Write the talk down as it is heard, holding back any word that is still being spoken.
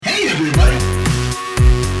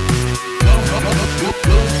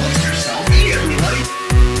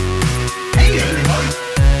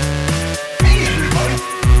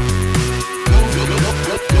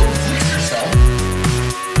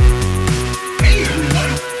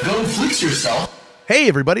Flix Yourself. Hey,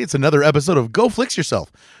 everybody, it's another episode of Go Flix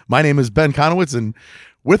Yourself. My name is Ben Conowitz, and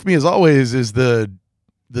with me, as always, is the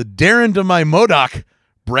Darren to my Modoc,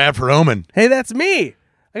 Bradford Oman. Hey, that's me.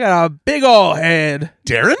 I got a big ol' head.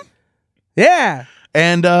 Darren? Yeah.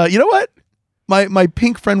 And you know what? My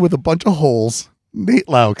pink friend with a bunch of holes, Nate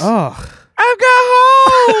Laux. Oh, I've got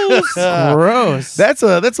holes. gross. That's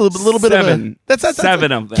a little bit of a that's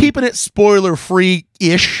seven of them. Keeping it spoiler free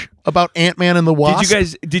ish about Ant-Man and the Wasp.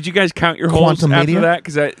 Did you guys count your holes Quantumania?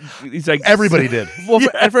 after that? Because he's like Everybody did. Well,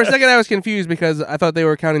 for a second, I was confused because I thought they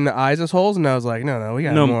were counting the eyes as holes, and I was like, no, we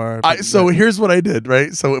got more. So here's what I did,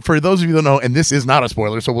 right? So for those of you who don't know, and this is not a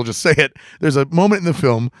spoiler, so we'll just say it. There's a moment in the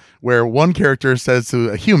film where one character says to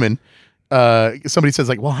a human, somebody says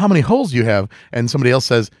like, well, how many holes do you have? And somebody else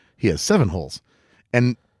says, he has 7 holes.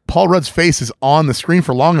 And Paul Rudd's face is on the screen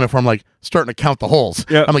for long enough where I'm like starting to count the holes.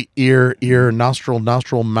 Yep. I'm like ear, nostril,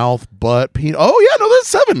 mouth, butt, penis. Oh yeah, no, that's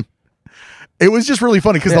 7. It was just really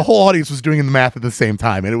funny because the whole audience was doing the math at the same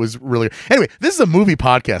time, and it was really. Anyway, this is a movie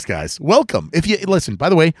podcast, guys. Welcome. If you listen, by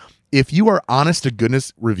the way, if you are honest to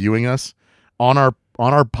goodness reviewing us on our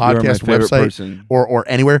podcast website or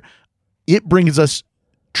anywhere, it brings us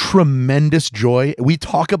tremendous joy. We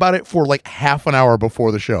talk about it for like half an hour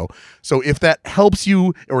before the show. So if that helps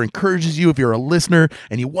you or encourages you, if you're a listener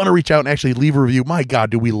and you want to reach out and actually leave a review, my God,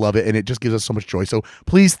 do we love it. And it just gives us so much joy. So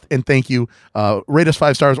please and thank you. Rate us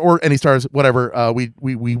 5 stars or any stars, whatever. We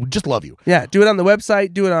just love you. Yeah, do it on the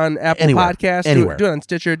website, do it on Apple Podcasts, anywhere. Do it on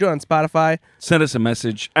Stitcher, do it on Spotify. Send us a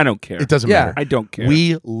message. I don't care. It doesn't matter. I don't care.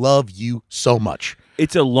 We love you so much.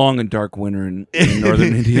 It's a long and dark winter in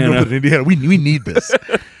northern Indiana. Northern Indiana. We need this.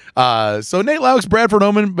 So Nate Laux, Bradford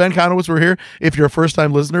Oman, Ben Conowitz, we're here. If you're a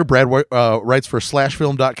first-time listener, Brad writes for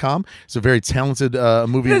slashfilm.com. He's a very talented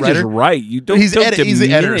movie writer. Just right. You don't. He's the editor.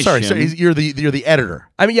 Diminish Sorry, him. you're the editor.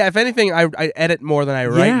 I mean, yeah, if anything, I edit more than I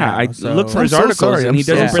write now. I So look for I'm his so articles, sorry. and he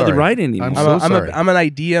doesn't I'm really sorry. write anymore. I'm so sorry. I'm an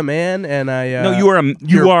idea man, and I No, you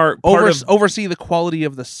are part of. oversee the quality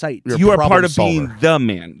of the site. You're You are problem part of solver. being the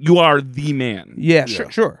man. You are the man. Yeah,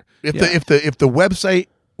 sure. If the website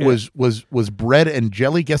was bread and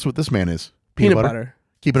jelly, guess what this man is? Peanut butter.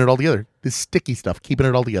 Keeping it all together. This sticky stuff, keeping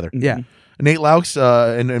it all together. Yeah. Nate Laux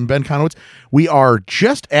and Ben Conowitz, we are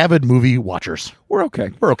just avid movie watchers. We're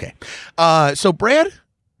okay. We're okay. So Brad,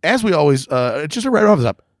 as we always, just to write off the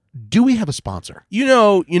top, do we have a sponsor? You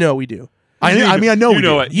know we do. I know we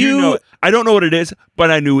do. It. You know it. I don't know what it is, but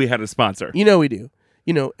I knew we had a sponsor. You know we do.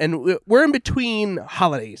 And we're in between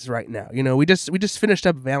holidays right now. We just finished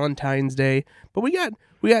up Valentine's Day, but we got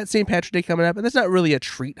St. Patrick's Day coming up, and that's not really a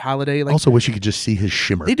treat holiday. Like, Also, wish you could just see his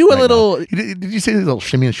shimmer. they do a little. now. Did you see his little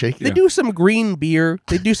shimmy and shake? They do some green beer.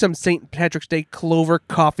 They do some St. Patrick's Day clover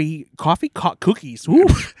cookies. Woo.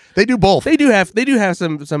 They do both. They do have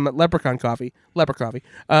some leprechaun coffee.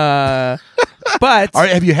 But All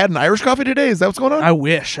right, have you had an Irish coffee today? Is that what's going on? I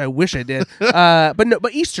wish I did.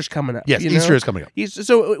 But Easter's coming up. Yes, Easter is coming up.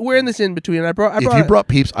 So we're in this in between. If you brought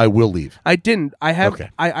Peeps, I will leave. I didn't. I have.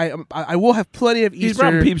 Okay. I will have plenty of Easter. He's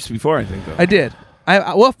brought Peeps before, I think. Though. I did.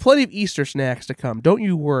 I will have plenty of Easter snacks to come. Don't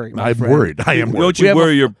you worry. I'm friend. worried. I am worried. Don't We you have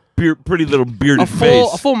worry your pretty little bearded A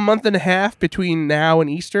face. full month and a half between now and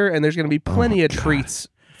Easter, and there's going to be plenty of treats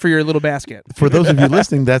for your little basket. For those of you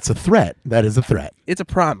listening, that's a threat. That is a threat. It's a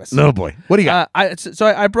promise. No boy. What do you got?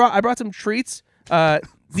 I brought some treats.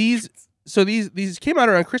 These came out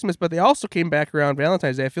around Christmas, but they also came back around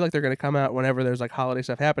Valentine's Day. I feel like they're going to come out whenever there's like holiday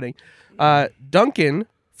stuff happening. Dunkin',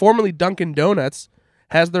 formerly Dunkin' Donuts,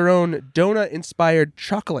 has their own donut-inspired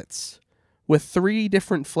chocolates with 3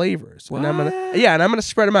 different flavors. What? And I'm gonna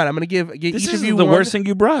spread them out. I'm gonna give This each is of you the one. worst thing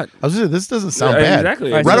you brought. I was gonna say, this doesn't sound Yeah, bad.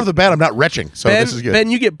 exactly. Right off the bat, I'm not retching, so Ben, this is good.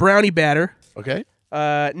 Ben, you get brownie batter. Okay.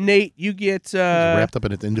 Nate, you get Wrapped up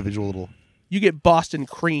in its individual little. you get Boston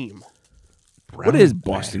cream. What is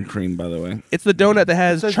Boston cream, by the way? It's the donut that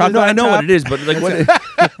has chocolate. I know on what top. it is, but like,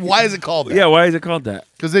 what? Why is it called that? Yeah, why is it called that?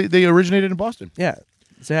 Because they originated in Boston. Yeah.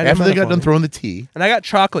 So After they got done throwing the tea. and I got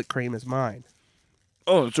chocolate cream as mine.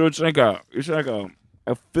 Oh, so it's like a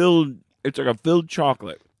filled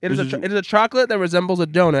chocolate. It is a chocolate that resembles a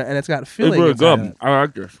donut, and it's got It's filling. really inside good. of it. I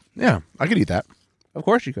like this. Yeah, I could eat that. Of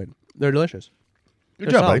course you could. They're delicious. Good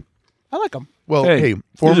They're job, buddy. solid. I like them. Well, Hey, hey,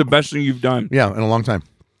 this is the best thing you've done. yeah, in a long time.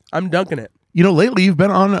 I'm dunking it. Lately you've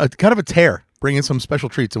been on a kind of a tear, bringing some special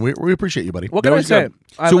treats, and we appreciate you, buddy. What can I Always say? good.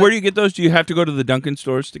 So where do you get those? Do you have to go to the Dunkin'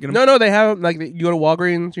 stores to get them? No, they have them. Like you go to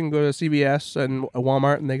Walgreens, you can go to CVS and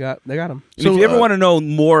Walmart, and they got them. And if you ever want to know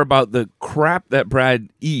more about the crap that Brad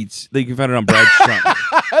eats, then you can find it on Brad's Trunk.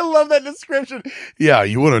 I love that description. Yeah,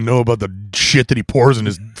 you want to know about the shit that he pours in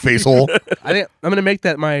his face hole? I'm gonna make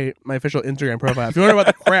that my official Instagram profile. If you wonder about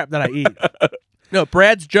the crap that I eat, No,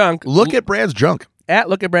 Brad's Junk. Look at Brad's junk. At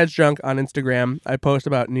Look at Brad's Junk on Instagram. I post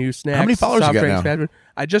about new snacks. How many followers soft you got drinks, now? fast food.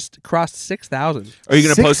 I just crossed 6,000. Are you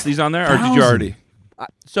going to post these on there, or did you 6,000? already?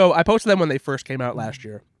 So I posted them when they first came out last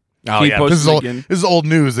year. Oh Can you yeah, post this is them old. again? This is old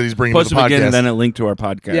news that he's bringing Post to them the podcast. again, and then a link to our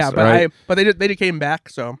podcast. Yeah, but right? they came back.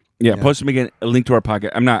 So Yeah, post them again. A link to our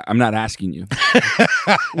podcast. I'm not asking you.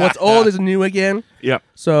 what's old is new again. Yep.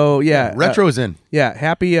 So yeah, Retro is in. yeah,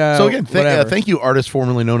 happy. So again, whatever. thank you, artist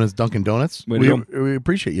formerly known as Dunkin' Donuts. Way to We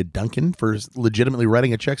appreciate you, Dunkin', for legitimately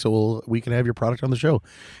writing a check so we can have your product on the show.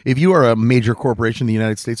 If you are a major corporation in the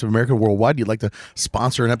United States of America, worldwide, you'd like to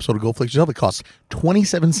sponsor an episode of Go Flix Yourself, it costs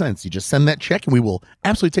 27 cents. You just send that check, and we will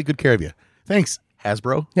absolutely take good care of you. Thanks,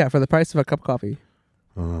 Hasbro. Yeah, for the price of a cup of coffee.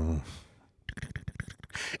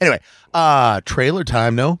 Anyway, trailer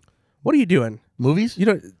time. No What are you doing? movies. You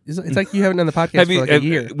don't. It's like you haven't done the podcast Have for you? like a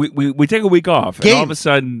year. We take a week off, and all of a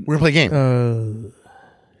sudden, We're gonna play a game.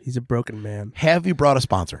 He's a broken man. Have you brought a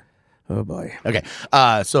sponsor? Oh boy. Okay.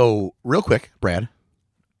 So real quick, Brad,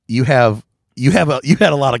 you had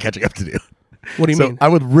a lot of catching up to do. What do you So mean? I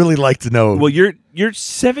would really like to know. well, you're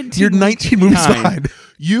 17. You're 19 movies behind. behind.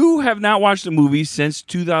 You have not watched a movie since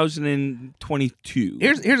 2022.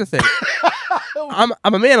 Here's the thing. I'm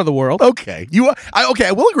a man of the world. Okay,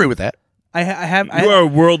 I will agree with that. I have. You are a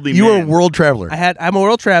worldly. You man. are a world traveler. I'm a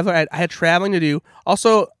world traveler. I had traveling to do.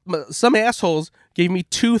 Also, some assholes gave me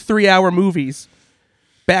 2 3-hour movies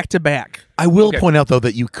back to back. I will point out though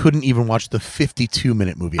that you couldn't even watch the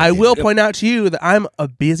 52-minute movie. I at the will end. point out to you that I'm a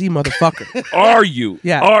busy motherfucker. Are you?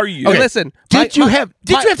 Yeah. Are you? Okay. Listen. Did you have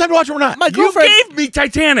time to watch it or not? My You girlfriend? gave me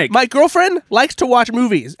Titanic. My girlfriend likes to watch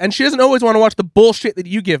movies, and she doesn't always want to watch the bullshit that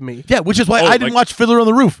you give me. Yeah, which is why Oh, I didn't like- watch Fiddler on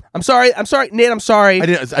the Roof. I'm sorry, Nate. I'm sorry. I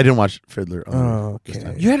didn't watch Fiddler on the Roof. this Okay.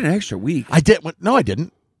 time. you had an extra week. I did. No, I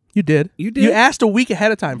didn't. You did. You did? You asked a week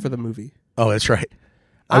ahead of time for the movie. Oh, that's right.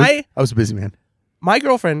 I I was a busy man. My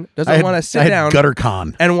girlfriend I doesn't had- want to I sit had down Gutter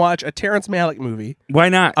Con. and watch a Terrence Malick movie Why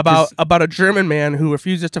not? about 'Cause a German man who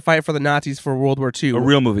refuses to fight for the Nazis for World War II. a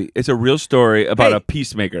real movie. It's a real story about Hey. a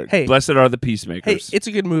peacemaker. Hey. Blessed are the Hey, peacemakers. it's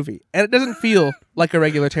a good movie, and it doesn't feel like a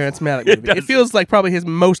regular Terrence Malick movie. It doesn't. feels like probably his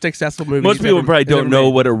most accessible movie. Most he's people ever- probably he's don't ever know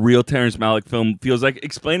made. what a real Terrence Malick film feels like.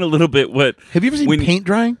 Explain a little bit what. Have you ever seen when- paint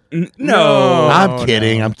drying? No. No. I'm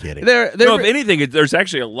kidding. I'm kidding. They're No, if anything, there's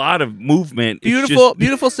actually a lot of movement. It's beautiful,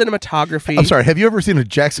 beautiful cinematography. I'm sorry. Have you ever seen a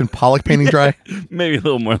Jackson Pollock painting dry? just maybe a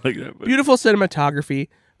little more like that. But. Beautiful cinematography,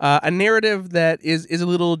 a narrative that is a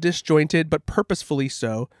little disjointed but purposefully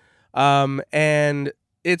so, and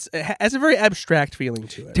it has a very abstract feeling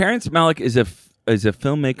to it. Terrence Malick is a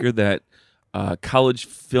filmmaker that college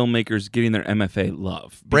filmmakers getting their MFA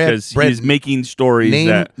love because Brad, he's making stories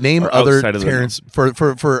that name are other outside of the Terrence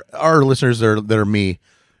for our listeners that are me.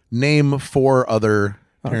 Name 4 other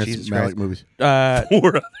Terrence Jesus Malick Christ. movies.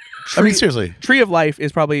 Or- I mean, seriously, Tree of Life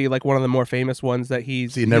is probably like one of the more famous ones that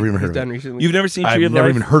he's never even heard of done it. recently. You've never seen I've Tree of never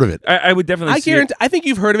Life? even heard of it. I would definitely. I see guarantee. I think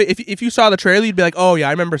you've heard of it. If you saw the trailer, you'd be like, "Oh yeah,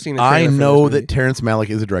 I remember seeing the trailer." I for know this movie. that Terrence Malick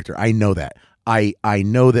is a director. I know that. I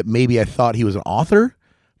know that maybe I thought he was an author,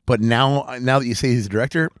 but now that you say he's a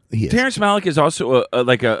director, he is. Terrence Malick is also a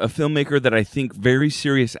filmmaker that I think very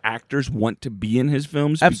serious actors want to be in his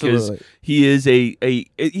films Absolutely. because he is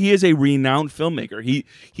a renowned filmmaker. He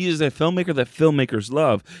is a filmmaker that filmmakers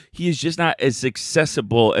love. He is just not as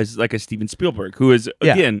accessible as like a Steven Spielberg, who is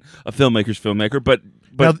again a filmmaker's filmmaker, but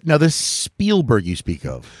now this Spielberg you speak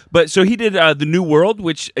of. But so he did The New World,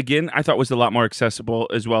 which again I thought was a lot more accessible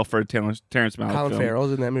as well for a Terrence Malick Colin film.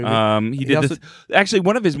 Farrell's in that movie. He did also- actually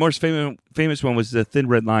one of his most famous one was The Thin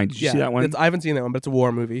Red Line. Did you see that one? I haven't seen that one, but it's a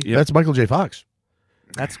war movie. Yep. That's Michael J. Fox.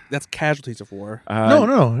 That's Casualties of War.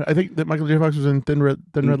 No. I think that Michael J. Fox was in Thin Red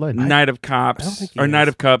Line. Night of I don't Cops think he or is. Night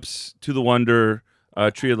of Cups, To the Wonder,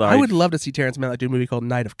 Tree of Life. I would love to see Terrence Malick do a movie called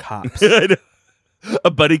Night of Cops.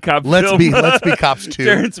 a buddy cop Let's film. be cops too.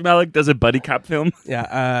 Terrence Malick does a buddy cop film.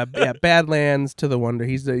 yeah, Badlands, To the Wonder.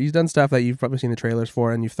 He's done stuff that you've probably seen the trailers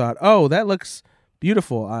for, and you've thought, "Oh, that looks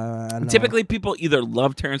beautiful." No. Typically, people either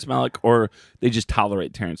love Terrence Malick or they just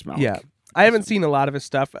tolerate Terrence Malick. Yeah. I haven't seen a lot of his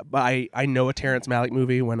stuff, but I know a Terrence Malick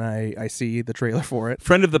movie when I see the trailer for it.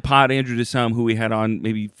 Friend of the pod, Andrew DeSum, who we had on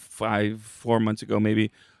maybe 4 months ago,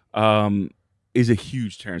 maybe, is a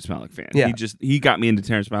huge Terrence Malick fan. Yeah. He got me into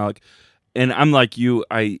Terrence Malick, and I'm like you.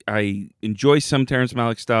 I enjoy some Terrence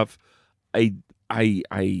Malick stuff. I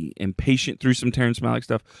am patient through some Terrence Malick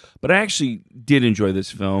stuff, but I actually did enjoy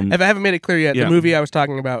this film. If I haven't made it clear yet, Yeah. the movie I was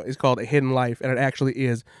talking about is called A Hidden Life, and it actually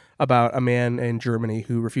is about a man in Germany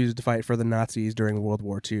who refuses to fight for the Nazis during World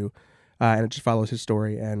War II, and it just follows his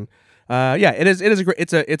story. And it is a great.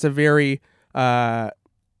 It's a very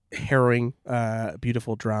harrowing,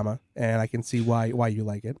 beautiful drama, and I can see why you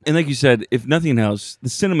like it. And like you said, if nothing else, the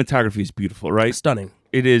cinematography is beautiful, right? Stunning.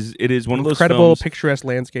 It is one of those incredible, films picturesque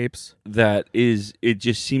landscapes. that is. It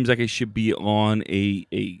just seems like it should be on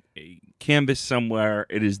a canvas somewhere.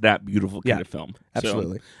 It is that beautiful kind of film.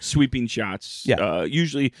 Absolutely. So, sweeping shots. Yeah.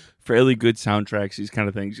 Usually fairly good soundtracks. These kind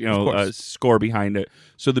of things. Score behind it.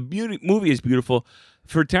 So the movie is beautiful.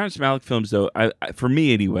 For Terrence Malick films, though, for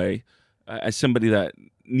me anyway, as somebody that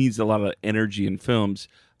needs a lot of energy in films,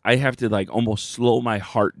 I have to like almost slow my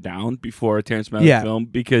heart down before a Terrence Malick film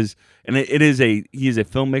because, and he is a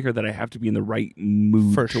filmmaker that I have to be in the right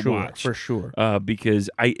mood to watch for sure. because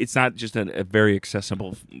it's not just a very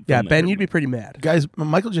accessible. Yeah, Ben, you'd be pretty mad, Guys,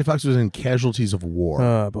 Michael J. Fox was in Casualties of War.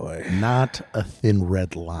 Oh boy, Not a Thin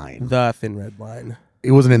Red Line. The Thin Red Line.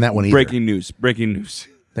 It wasn't in that one either. Breaking news.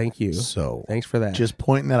 Thank you. So thanks for that. just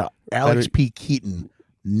pointing that out. Alex P. Keaton,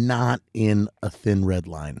 not in A Thin Red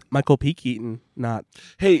Line. Michael P. Keaton, not.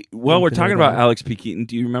 Hey, while we're Thin talking Red about Line. Alex P. Keaton,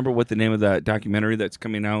 do you remember what the name of that documentary that's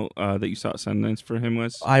coming out that you saw at Sundance for him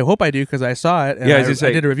was? I hope I do because I saw it. And Yeah, I I, was gonna say-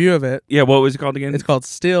 I did a review of it. Yeah, what was it called again? It's called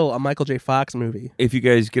Still, a Michael J. Fox movie. If you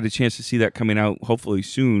guys get a chance to see that coming out, hopefully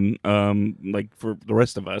soon, like for the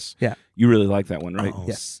rest of us, Yeah. you really like that one, right? Oh,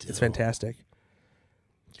 Yes, Still. it's fantastic.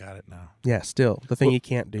 Got it now. Yeah, Still, the thing he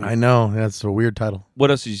can't do. I know. That's a weird title. What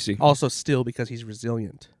else did you see? Also, Still because he's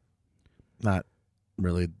resilient. Not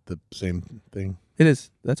really the same thing. It is.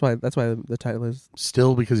 That's why the title is.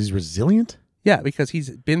 Still because he's resilient? Yeah, because he's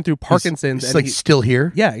been through Parkinson's. It's and like still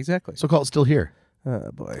here? yeah, exactly. So call it Still Here. Oh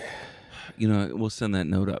boy. You know, we'll send that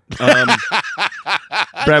note up.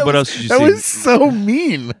 Brad, what else did you That see? was so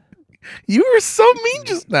mean. You were so mean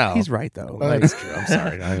just now. He's right though. Oh, Like, that's true. I'm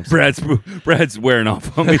sorry. I am sorry. Brad's wearing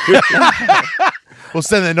off on me. We'll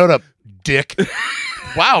send that note up, dick.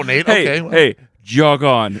 Wow, Nate. hey, Okay. hey, jog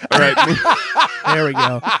on. All right, there we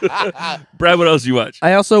go. Brad, what else you watch?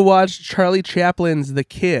 I also watched Charlie Chaplin's The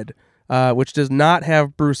Kid, which does not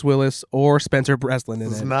have Bruce Willis or Spencer Breslin in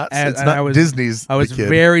It's it. not, And it's not I was, Disney's I was The Kid.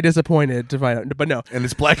 very disappointed to find out, but no. And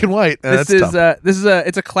it's black and white. And This that's tough.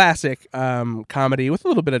 it's a classic comedy with a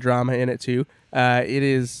little bit of drama in it too. It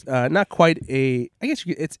is not quite a. I guess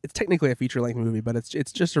it's technically a feature length movie, but it's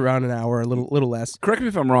just around an hour, a little less. Correct me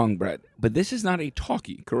if I'm wrong, Brad, but this is not a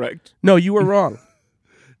talkie, correct? No, you were wrong.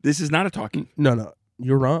 This is not a talkie. No,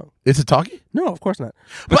 you're wrong. It's a talkie? No, of course not.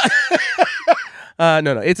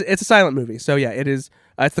 No, it's a silent movie. So yeah, it is.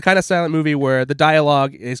 It's the kind of silent movie where the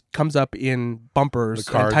dialogue comes up in bumpers,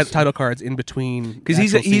 The cards. and title cards in between. Because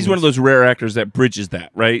he's one of those rare actors that bridges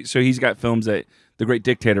that, right? So he's got films that The Great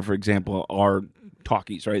Dictator, for example, are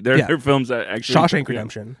talkies, right? They're films that actually Shawshank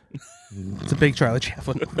Redemption. It's a big Charlie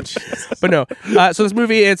Chaplin. But no. So this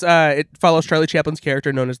movie, it follows Charlie Chaplin's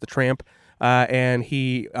character known as the Tramp. And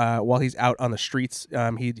he, while he's out on the streets,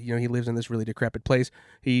 he lives in this really decrepit place.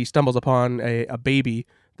 He stumbles upon a baby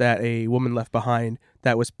that a woman left behind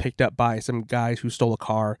that was picked up by some guys who stole a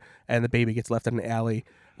car, and the baby gets left in an alley.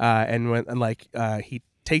 He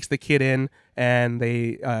takes the kid in, and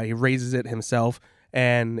he raises it himself.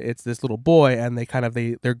 And it's this little boy, and they're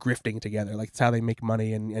grifting together. Like, it's how they make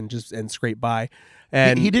money and scrape by.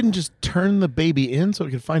 And he didn't just turn the baby in so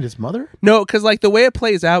he could find his mother? no, because like the way it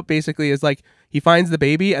plays out basically is like he finds the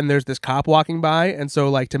baby and there's this cop walking by, and so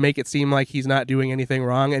like to make it seem like he's not doing anything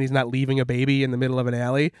wrong and he's not leaving a baby in the middle of an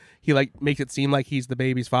alley, he like makes it seem like he's the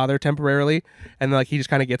baby's father temporarily, and like he just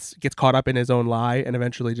kind of gets caught up in his own lie and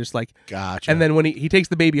eventually just like Gotcha. and then when he takes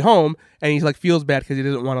the baby home and he like feels bad because he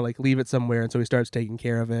doesn't want to like leave it somewhere, and so he starts taking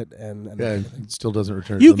care of it and Yeah, everything. it still doesn't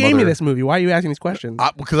return You to the gave me mother. this movie. Why are you asking these questions?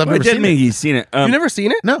 Because I've I never didn't seen mean it. he's seen it. You've never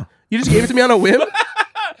seen it? No. You just gave it to me on a whim?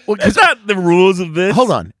 Well, That's not the rules of this.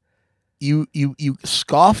 hold on. You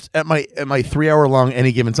scoffed at my 3-hour long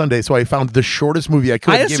Any Given Sunday, so I found the shortest movie I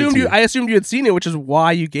could. I and gave it to assumed you had seen it, which is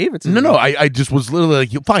why you gave it to me. No, I just was literally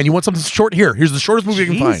like, fine. You want something short? Here's the shortest movie I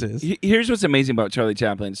can find. Jesus. Here's what's amazing about Charlie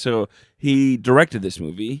Chaplin. So he directed this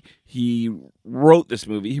movie. He wrote this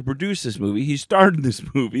movie. He produced this movie. He starred in this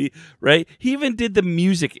movie, right? He even did the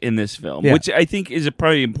music in this film, Yeah. which I think is a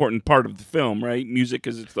probably important part of the film, right? Music,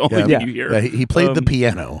 because it's the only Yeah. thing you hear. Yeah, he played the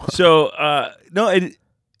piano. So, no,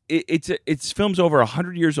 it's film's over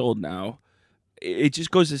 100 years old now. It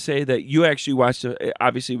just goes to say that you actually watched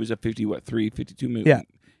obviously it was a 52 movie. Yeah.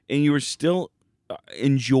 And you were still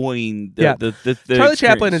enjoying Yeah. the Charlie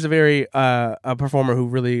Chaplin experience. is a very a performer who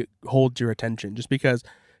really holds your attention just because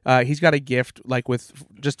he's got a gift like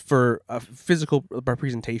just for physical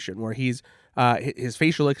presentation where he's his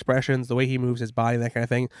facial expressions, the way he moves his body, that kind of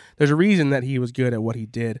thing. There's a reason that he was good at what he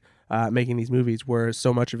did making these movies, where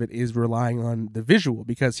so much of it is relying on the visual,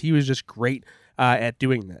 because he was just great at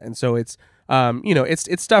doing that. And so it's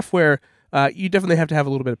It's stuff where you definitely have to have a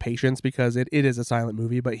little bit of patience because it is a silent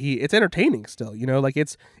movie, but it's entertaining still. Like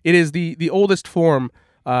it is the oldest form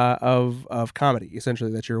of comedy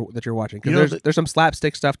essentially that you're watching. Because there's some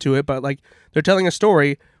slapstick stuff to it, but like they're telling a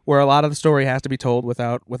story where a lot of the story has to be told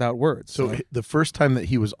without words. So the first time that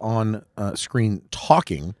he was on screen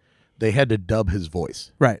talking, they had to dub his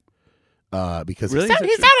voice, right? Because Really? he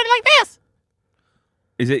sounded like this.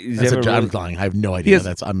 Is That's it lying. I have no idea.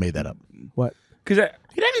 Has- I made that up. What? Because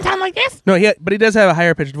He doesn't sound like this. No, but he does have a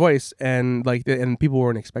higher pitched voice, and and people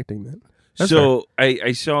weren't expecting that. So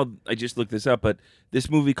I just looked this up, but this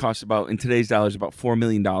movie costs in today's dollars about $4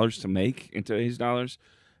 million to make in today's dollars,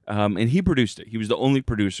 and he produced it. He was the only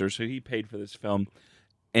producer, so he paid for this film,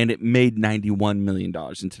 and it made $91 million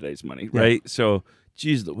in today's money, right? So,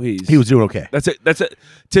 geez Louise, He was doing okay. That's it.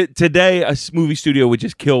 Today, a movie studio would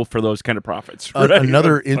just kill for those kind of profits. Right?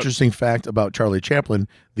 Another interesting fact about Charlie Chaplin: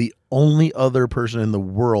 the only other person in the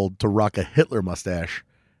world to rock a Hitler mustache,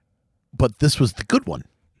 but this was the good one.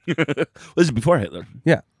 This is before Hitler.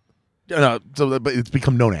 Yeah, But it's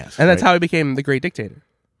become known as, and that's right? how he became the great dictator.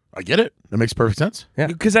 I get it. That makes perfect sense. Yeah.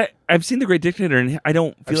 Because I've seen The Great Dictator, and I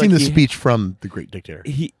don't feel I've like seen the speech from the Great Dictator.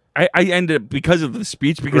 I ended up, because of the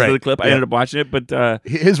speech, because of the clip, I ended up watching it, but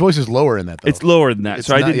His voice is lower in that, though. it's lower than that. It's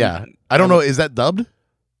So I not- didn't. Yeah, I don't know. Is that dubbed,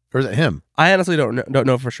 or is it him? I honestly don't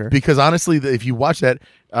know for sure. Because honestly, if you watch that,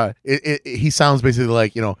 he sounds basically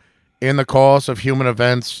like, in the course of human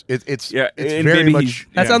events. It's and very maybe much.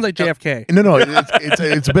 That sounds like JFK. No,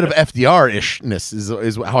 it's a bit of FDR-ishness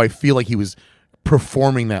is how I feel like he was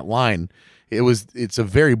performing that line. It's a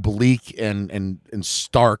very bleak and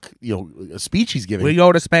stark speech he's giving. We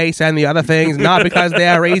go to space and the other things, not because they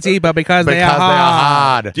are easy, but because they are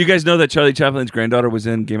hard. Do you guys know that Charlie Chaplin's granddaughter was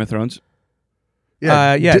in Game of Thrones?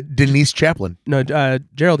 Yeah, yeah. Denise Chaplin. No,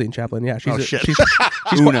 Geraldine Chaplin. Yeah, she's shit. she's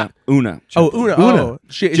Una. Una. Una. Oh,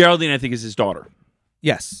 Geraldine, I think, is his daughter.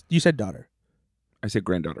 yes, you said daughter. I said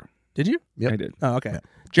granddaughter. Did you? Yep. I did. Oh, okay.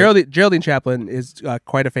 Geraldine Chaplin is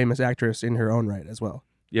quite a famous actress in her own right as well.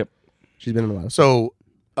 Yep. She's been in a lot of stuff.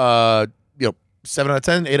 So, 7 out of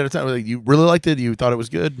 10, 8 out of 10. You really liked it. You thought it was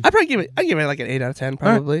good. I'd give it like an 8 out of 10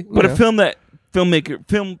 probably. But You a know. film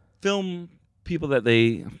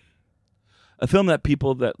that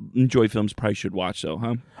people that enjoy films probably should watch, though,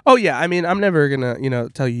 huh? Oh yeah, I mean, I'm never gonna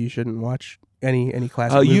tell you shouldn't watch any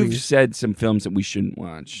classic You've movies. said some films that we shouldn't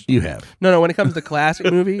watch. You have. No, when it comes to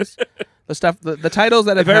classic movies, the titles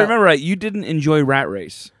that If I remember right, you didn't enjoy Rat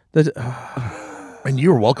Race. And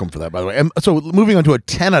you're welcome for that, by the way. And so moving on to a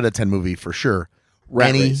 10 out of 10 movie for sure. Rat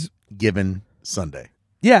Any Race. given Sunday.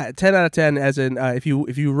 Yeah, 10 out of 10. As in, if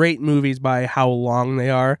you rate movies by how long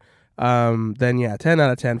they are, then yeah, 10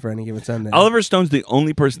 out of 10 for Any Given Sunday. Oliver Stone's the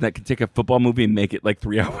only person that can take a football movie and make it like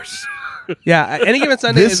 3 hours. Yeah, Any Given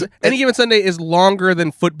Sunday is longer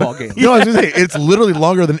than football games. No, I was going to say, it's literally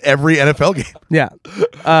longer than every NFL game. Yeah,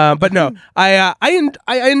 but no, I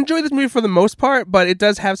enjoy this movie for the most part, but it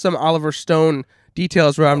does have some Oliver Stone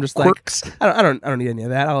details where I'm just like, Quirks. I don't need any of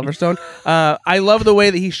that, Oliver Stone. I love the way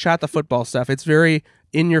that he shot the football stuff. It's very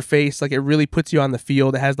in your face, like it really puts you on the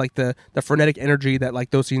field. It has like the frenetic energy that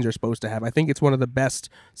like those scenes are supposed to have. I think it's one of the best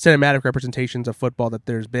cinematic representations of football that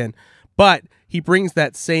there's been. But he brings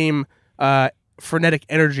that same frenetic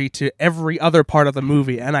energy to every other part of the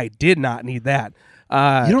movie, and I did not need that.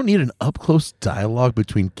 You don't need an up-close dialogue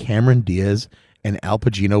between Cameron Diaz and Al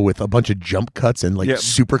Pacino with a bunch of jump cuts and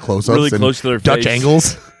super close-ups Really and close to their Dutch face.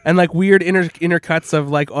 angles. And like weird inner cuts of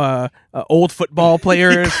like old football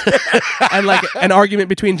players, and like an argument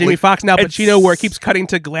between Jamie Foxx and Al Pacino where it keeps cutting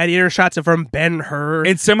to gladiator shots of from Ben-Hur.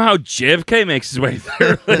 And somehow JFK makes his way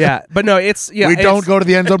there. Yeah, but no, We don't go to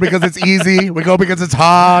the end zone because it's easy. We go because it's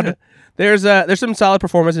hard. There's some solid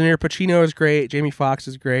performance in here. Pacino is great. Jamie Foxx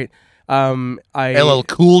is great. LL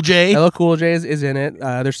Cool J. LL Cool J is in it.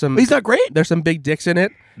 There's some. He's not great. There's some big dicks in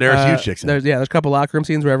it. There's huge dicks in it. There's a couple locker room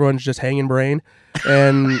scenes where everyone's just hanging brain,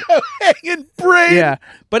 and Hanging brain. yeah,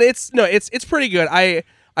 but it's pretty good. I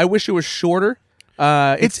wish it was shorter.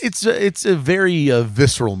 It's a very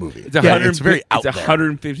visceral movie. It's It's very out It's there.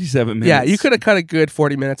 157 minutes. Yeah, you could have cut a good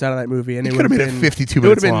 40 minutes out of that movie, and You it could would have have made been it 52 It would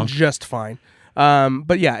minutes have been long. just fine.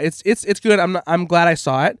 But yeah, it's good. I'm glad I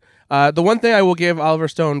saw it. The one thing I will give Oliver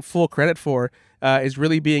Stone full credit for is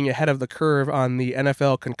really being ahead of the curve on the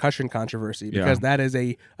NFL concussion controversy, because that is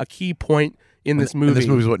a key point in this movie. And this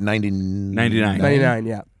movie's what, 99? 99,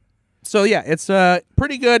 yeah. So yeah, it's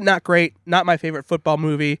pretty good, not great, not my favorite football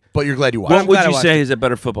movie. But you're glad you watched What it. would glad I you watched say is a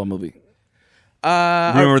better football movie?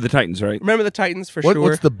 Remember the Titans, right? Remember the Titans for sure.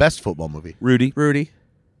 What's the best football movie? Rudy. Rudy?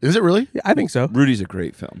 Is it really? Yeah, I think so. Rudy's a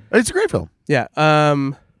great film. It's a great film. Yeah.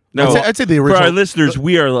 No, I'd say the for original. our listeners,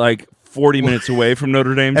 we are like 40 minutes away from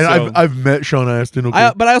Notre Dame. And so. I've met Sean Astin.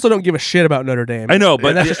 Okay. But I also don't give a shit about Notre Dame. I know,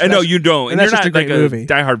 but I know you don't. and And that's you're just not a great like a movie.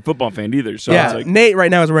 diehard football fan either. So yeah, it's like, Nate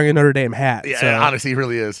right now is wearing a Notre Dame hat. Yeah, so. honestly, he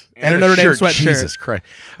really is. And a a Notre Dame shirt. sweatshirt. Jesus Christ!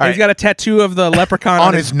 And he's got a tattoo of the leprechaun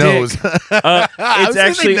on his dick. nose. it's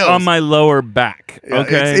actually on my lower back.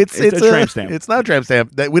 Okay, it's a tramp stamp. It's not a tramp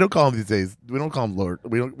stamp. That we don't call them these days. We don't call them lower.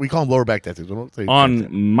 We call them lower back tattoos. We don't say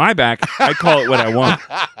On my back, I call it what I want.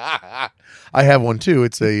 I have one too.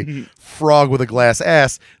 It's a frog with a glass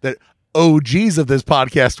ass that OGs of this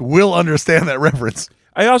podcast will understand that reference.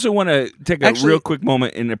 I also want to take a real quick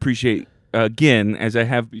moment and appreciate, again, as I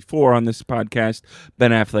have before on this podcast,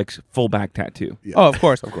 Ben Affleck's full back tattoo. Yeah. Oh, of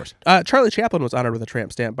course. Of course. Charlie Chaplin was honored with a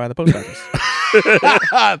tramp stamp by the post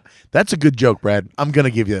office. That's a good joke, Brad. I'm going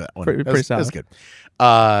to give you that one. Pretty solid. That's good.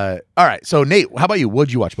 All right. So, Nate, how about you?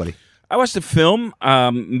 What'd you watch, buddy? I watched a film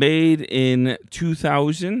made in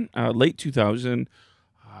 2000, late 2000,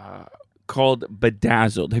 called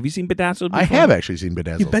Bedazzled. Have you seen Bedazzled before? I have actually seen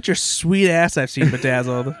Bedazzled. You bet your sweet ass I've seen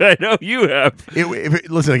Bedazzled. I know you have.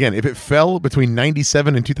 Listen, again, if it fell between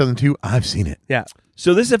 97 and 2002, I've seen it. Yeah.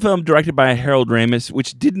 So this is a film directed by Harold Ramis,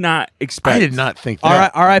 which did not expect. I did not think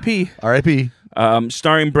that. R.I.P. R.I.P.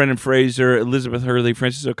 Starring Brendan Fraser, Elizabeth Hurley,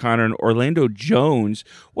 Francis O'Connor, and Orlando Jones.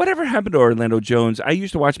 Whatever happened to Orlando Jones? I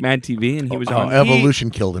used to watch Mad TV, and he was on. Evolution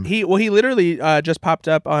killed him. He literally just popped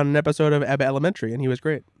up on an episode of Abbott Elementary, and he was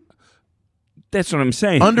great. That's what I'm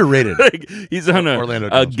saying. Underrated. He's on Orlando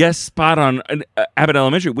a Jones. guest spot on Abbott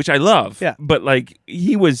Elementary, which I love. Yeah. But like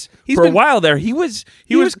he was He's for been- a while there, he was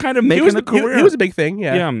kind of making a career. He was a big thing.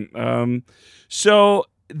 Yeah. Yeah. So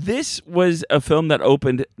this was a film that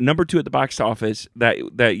opened number 2 at the box office that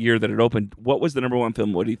year that it opened. What was the number 1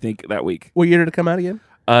 film? What do you think that week? What year did it come out again?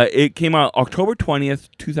 It came out October 20th,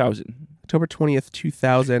 2000. October 20th,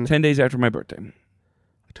 2000. 10 days after my birthday.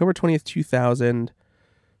 October 20th, 2000.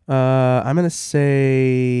 I'm going to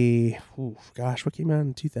say, what came out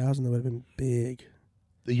in 2000 that would have been big?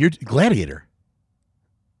 The year Gladiator.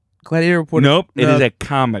 Gladiator. Nope, it is a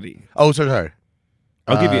comedy. Oh, sorry.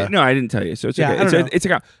 I'll give you. No, I didn't tell you, so it's Yeah, okay. I don't know. It's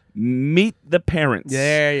a Meet the Parents.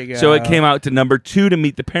 There you go. So it came out to number 2 to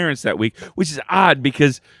Meet the Parents that week, which is odd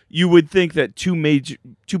because you would think that two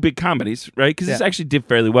big comedies, right? Because this actually did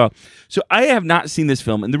fairly well. So I have not seen this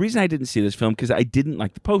film, and the reason I didn't see this film because I didn't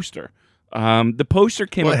like the poster. The poster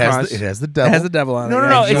came across. It has the devil. It has the devil on it.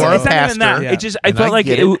 No. You It's are a not even that. pastor. Yeah. It just I And felt I like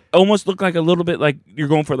get it it. almost looked like a little bit like you're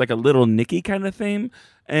going for like a Little Nicky kind of theme.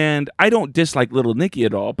 And I don't dislike Little Nicky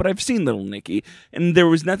at all, but I've seen Little Nicky, and there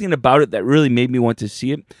was nothing about it that really made me want to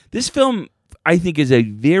see it. This film, I think, is a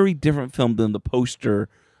very different film than the poster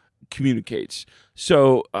communicates.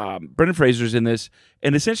 So Brendan Fraser's in this,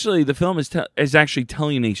 and essentially the film is actually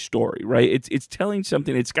telling a story, right? It's telling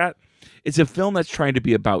something. It's a film that's trying to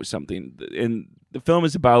be about something, and the film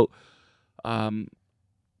is about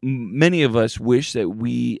many of us wish that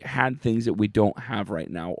we had things that we don't have right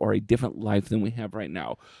now, or a different life than we have right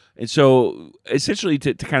now. And so essentially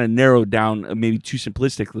to kind of narrow down maybe too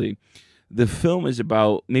simplistically, the film is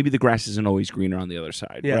about maybe the grass isn't always greener on the other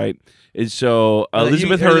side, right? And so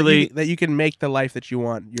Elizabeth Hurley... That you can make the life that you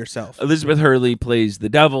want yourself. Elizabeth Hurley plays the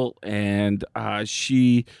devil, and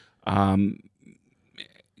she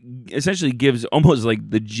essentially gives almost like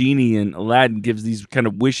the genie in Aladdin gives these kind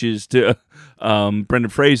of wishes to Brendan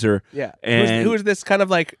Fraser. Yeah. And who is this kind of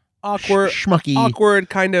like schmucky. awkward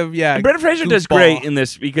kind of, And Brendan Fraser does goofball. great in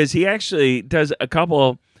this because he actually does a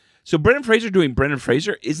couple. So Brendan Fraser doing Brendan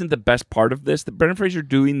Fraser isn't the best part of this. The Brendan Fraser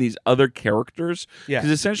doing these other characters, because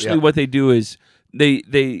essentially what they do is they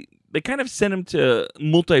kind of send him to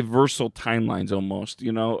multiversal timelines almost,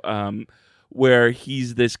 where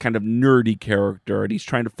he's this kind of nerdy character and he's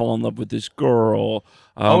trying to fall in love with this girl.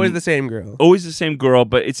 Always the same girl. Always the same girl,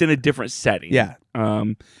 but it's in a different setting. Yeah.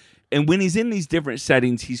 And when he's in these different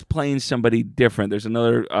settings, he's playing somebody different. There's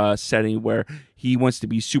another setting where he wants to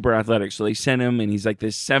be super athletic, so they send him, and he's like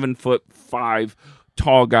this 7'5"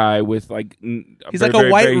 tall guy with like He's like a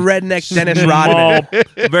white redneck Dennis Rodman.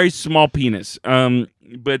 very small penis.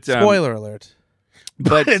 But Spoiler alert.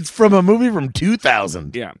 but It's from a movie from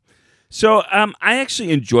 2000. yeah. So I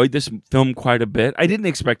actually enjoyed this film quite a bit. I didn't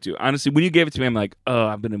expect to. Honestly, when you gave it to me, I'm like, oh,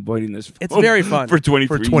 I've been avoiding this film It's very fun. for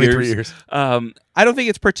 23 years. I don't think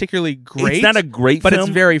it's particularly great. It's not a great but film.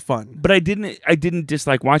 it's very fun. But I didn't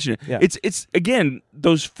dislike watching it. Yeah. It's again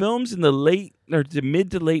those films in the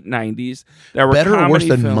mid to late 90s that were Better or worse comedy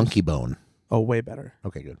than films. Monkey Bone? Oh, way better.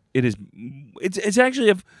 Okay, good. It is. It's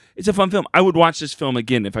actually it's a fun film. I would watch this film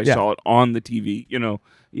again if I saw it on the TV.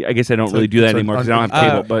 I guess I don't really do that anymore because I don't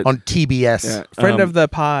have cable. But on TBS. yeah, Friend of the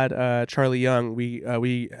pod, Charlie Young,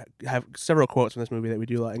 we have several quotes from this movie that we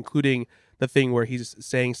do a lot, including the thing where he's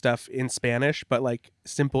saying stuff in Spanish, but like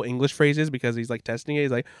simple English phrases because he's like testing it.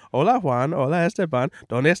 He's like, "Hola Juan, hola Esteban,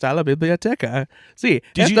 ¿dónde está la biblioteca? Sí,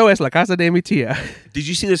 esto es la casa de mi tía." Did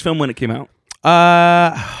you see this film when it came out?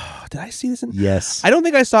 Did I see this? Yes. I don't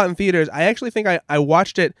think I saw it in theaters. I actually think I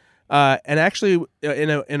watched it, and actually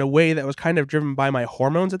in a way that was kind of driven by my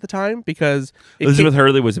hormones at the time because Elizabeth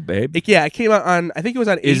Hurley was a babe. It came out on. I think it was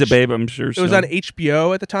on. A babe, I'm sure. It was on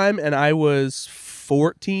HBO at the time, and I was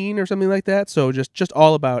 14 or something like that. So just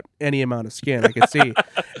all about any amount of skin I could see.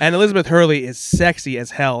 And Elizabeth Hurley is sexy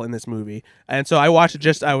as hell in this movie. And so I watched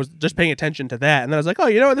it I was just paying attention to that. And then I was like, oh,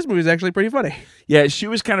 you know what? This movie is actually pretty funny. Yeah, she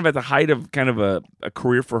was kind of at the height of kind of a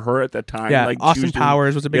career for her at that time. Yeah, like Austin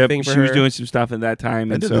Powers was a big thing for her. She was doing some stuff at that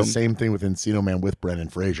time. I and did so, the same thing with Encino Man with Brendan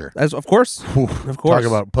Fraser. Of course. Of course. Talk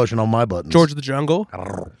about pushing on my buttons. George of the Jungle.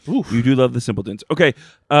 You do love the Simpletons. Okay,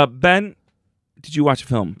 Ben, did you watch a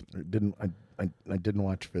film? I didn't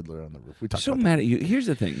watch Fiddler on the Roof. We talked So about mad at you. Here's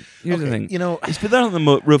the thing. You know, it's Fiddler on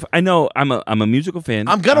the Roof. I know I'm a musical fan.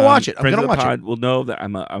 I'm gonna watch it. I'm Friends gonna of the watch pod it. will know that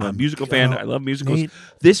I'm a musical fan. I love musicals. Nate,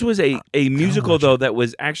 This was a musical though that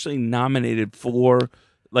was actually nominated for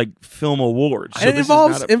like film awards. So And it this is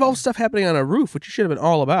not involves stuff happening on a roof, which you should have been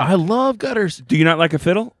all about. I love gutters. Do you not like a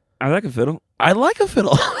fiddle? I like a fiddle. I like a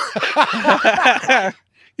fiddle.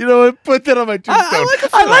 You know what? Put that on my tombstone.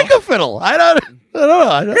 I like a fiddle. I don't know.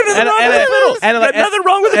 Nothing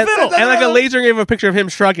wrong with a fiddle. And like a lasering of a picture of him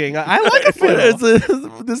shrugging. I like a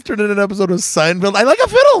fiddle. This turned into an episode of Seinfeld. I like a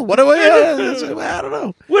fiddle. What do I don't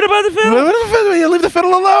know. What about the fiddle? What about the fiddle? You leave the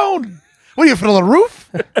fiddle alone. What are you, fiddle on the roof?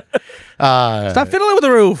 Stop fiddling with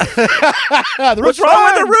the roof. What's wrong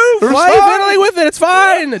with the roof? Why are you fiddling with it? It's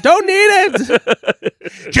fine. Don't need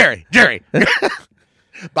it. Jerry.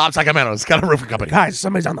 Bob Sacramento's got a roofing company. Guys,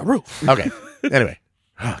 somebody's on the roof. Okay. Anyway,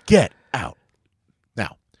 get out.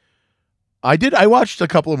 Now, I watched a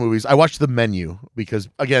couple of movies. I watched The Menu because,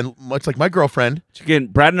 again, much like my girlfriend. Which again,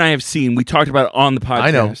 Brad and I have seen. We talked about it on the podcast.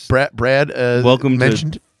 I know. Brad Welcome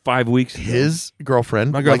mentioned to 5 weeks ago. his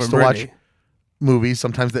girlfriend My likes girlfriend, to watch Brittany. movies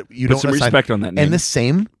sometimes that you Put don't some assign. respect on that name. And the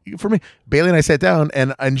same for me. Bailey and I sat down,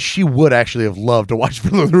 and she would actually have loved to watch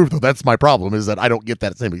Fiddler on the Roof, though. That's my problem, is that I don't get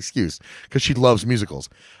that same excuse because she loves musicals.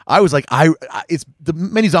 I was like, it's the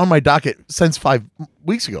Menu's on my docket since 5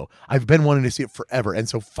 weeks ago. I've been wanting to see it forever, and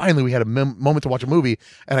so finally we had a moment to watch a movie,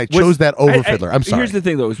 and I chose that over Fiddler. I'm sorry. Here's the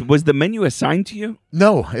thing, though: was the Menu assigned to you?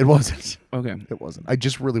 No, it wasn't. Okay, It wasn't. I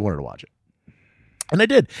just really wanted to watch it, and I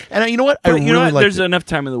did. And you know what? but I you know really what? There's liked it. enough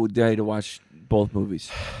time in the day to watch both movies.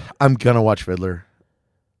 I'm gonna watch Fiddler.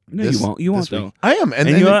 No, you won't. You won't this week. though. I am, And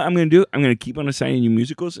you know what I'm going to do? I'm going to keep on assigning you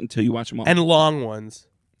musicals until you watch them all. And long ones.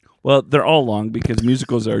 Well, they're all long because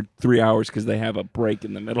musicals are 3 hours because they have a break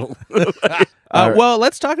in the middle. Well,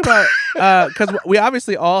 let's talk about because we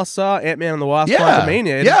obviously all saw Ant-Man and the Wasp: Yeah.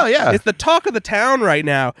 Quantumania. Yeah. It's the talk of the town right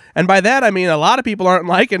now, and by that I mean a lot of people aren't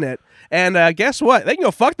liking it. And guess what? They can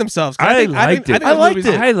go fuck themselves. I liked it. I liked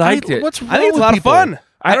it. I liked it. What's wrong I think it's a with lot people? of fun.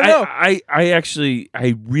 I don't know.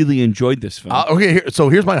 I really enjoyed this film. Okay, so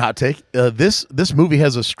here's my hot take. This movie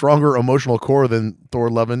has a stronger emotional core than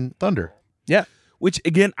Thor: Love and Thunder. Yeah. Which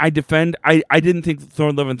again, I defend. I didn't think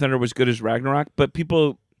Thor: Love and Thunder was good as Ragnarok, but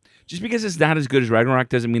people, just because it's not as good as Ragnarok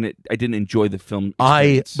doesn't mean I didn't enjoy the film.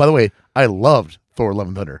 By the way, I loved Thor: Love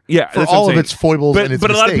and Thunder. Yeah, for that's what I'm all of saying. its foibles and its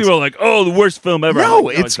but a lot of mistakes. people are like, "Oh, the worst film ever." No, I'm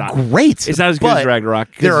like, it's not. great. It's not as good but as Ragnarok.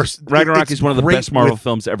 Ragnarok is one of the great best Marvel with-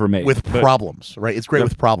 films ever made. with But- problems, right? It's great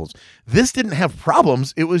with problems. This didn't have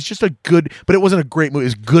problems. It was just a good, but it wasn't a great movie. It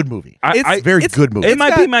was a good movie. It's Very good movie. It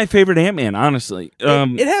might be got- my favorite Ant-Man, honestly.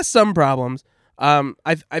 It has some problems.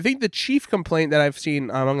 I think the chief complaint that I've seen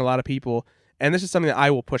among a lot of people, and this is something that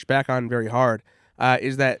I will push back on very hard,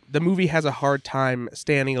 is that the movie has a hard time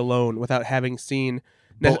standing alone without having seen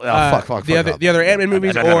the other Ant-Man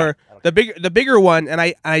movies or the bigger one. And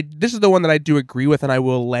I this is the one that I do agree with, and I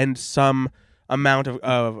will lend some amount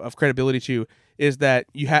of credibility to, is that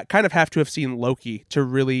you kind of have to have seen Loki to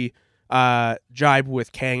really jibe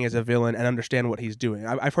with Kang as a villain and understand what he's doing.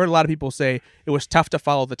 I've heard a lot of people say it was tough to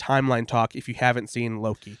follow the timeline talk if you haven't seen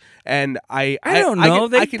Loki, and I don't know.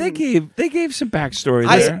 They can, gave some backstory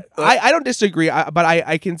there. I don't disagree, but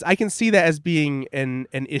I can see that as being an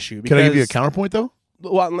issue. Can I give you a counterpoint though?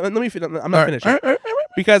 Well, let me. I'm not finished.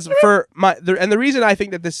 Because the reason I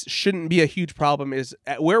think that this shouldn't be a huge problem is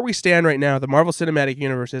at where we stand right now. The Marvel Cinematic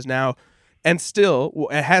Universe is now, and still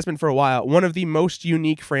it has been for a while, one of the most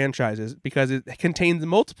unique franchises because it contains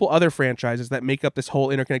multiple other franchises that make up this whole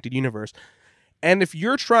interconnected universe. And if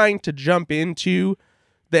you're trying to jump into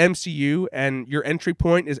the MCU and your entry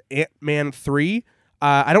point is Ant-Man 3,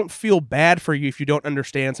 I don't feel bad for you if you don't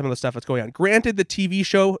understand some of the stuff that's going on. Granted, the TV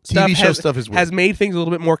show stuff has made things a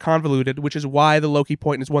little bit more convoluted, which is why the Loki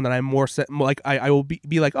point is one that I'm more like I will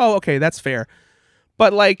be like, oh, okay, that's fair.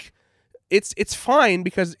 But like, it's fine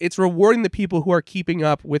because it's rewarding the people who are keeping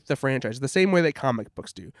up with the franchise the same way that comic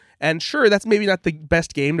books do. And sure, that's maybe not the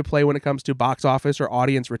best game to play when it comes to box office or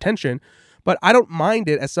audience retention, but I don't mind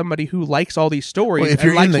it as somebody who likes all these stories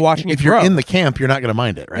and likes watching it If you're grow. in the camp, you're not going to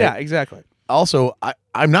mind it, right? Yeah, exactly. Also,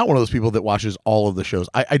 I'm not one of those people that watches all of the shows.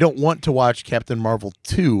 I don't want to watch Captain Marvel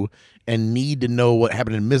 2 and need to know what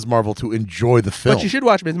happened in Ms. Marvel to enjoy the film. But you should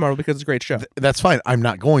watch Ms. Marvel because it's a great show. That's fine. I'm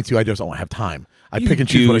not going to. I just don't have time. I pick and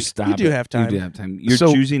choose what You do have time. You do have time. You're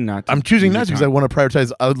choosing not to. I'm choosing not to because I want to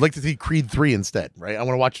prioritize. I would like to see Creed 3 instead, right? I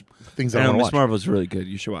want to watch things that I want to watch. Ms. Marvel is really good.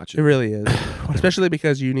 You should watch it. It really is. Especially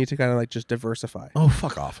because you need to kind of like just diversify. Oh,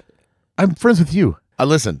 fuck off. I'm friends with you.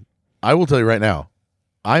 Listen, I will tell you right now,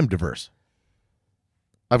 I'm diverse.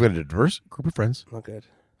 I've got a diverse group of friends. Not good.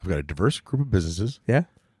 I've got a diverse group of businesses. Yeah.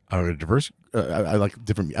 I've got a diverse. I like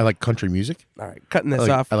different. I like country music. All right, cutting this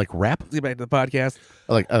off. I like rap. Let's get back to the podcast.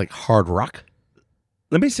 I like hard rock.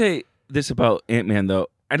 Let me say this about Ant-Man, though.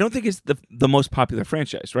 I don't think it's the most popular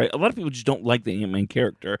franchise, right? A lot of people just don't like the Ant-Man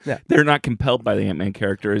character. Yeah. They're not compelled by the Ant-Man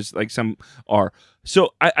character as like some are.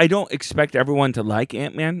 So I don't expect everyone to like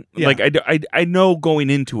Ant-Man. Yeah. Like I know going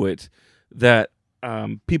into it that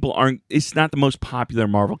people aren't. It's not the most popular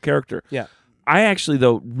Marvel character. Yeah. I actually,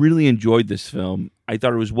 though, really enjoyed this film. I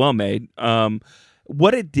thought it was well made.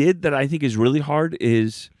 What it did that I think is really hard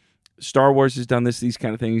is Star Wars has done these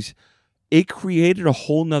kind of things. It created a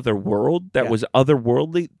whole nother world that was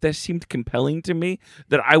otherworldly that seemed compelling to me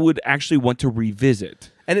that I would actually want to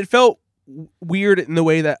revisit. And it felt weird in the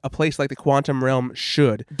way that a place like the Quantum Realm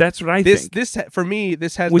should. That's what I think. This for me,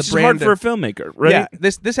 this has Which the brand is hard for a filmmaker, right? Yeah,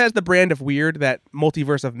 this has the brand of weird that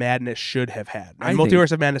Multiverse of Madness should have had. And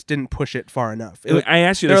Multiverse of Madness didn't push it far enough. I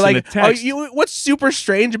asked you this in the text. What's super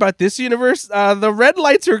strange about this universe? The red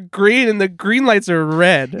lights are green and the green lights are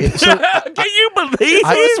red. Can you believe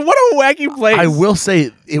it? What a wacky place. I will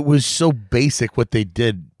say it was so basic what they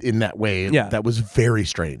did in that way. Yeah. That was very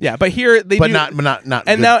strange. Yeah, but here they do. Not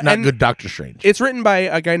and good Doctor Strange. It's written by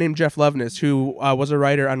a guy named Jeff Loveness, who was a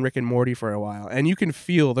writer on Rick and Morty for a while, and you can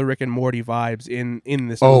feel the Rick and Morty vibes in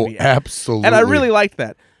this movie. Oh, absolutely. And I really liked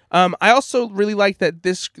that. I also really liked that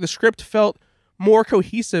the script felt more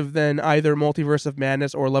cohesive than either Multiverse of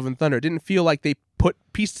Madness or Love and Thunder. It didn't feel like they put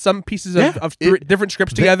some pieces of different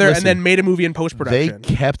scripts together and then made a movie in post-production.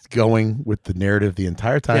 They kept going with the narrative the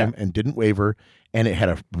entire time and didn't waver, and it had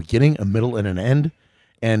a beginning, a middle, and an end.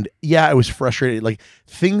 And yeah, I was frustrated. Like,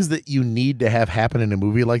 things that you need to have happen in a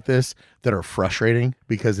movie like this that are frustrating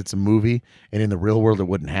because it's a movie and in the real world it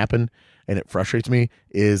wouldn't happen, and it frustrates me,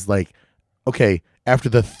 is like, okay, after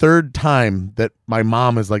the third time that my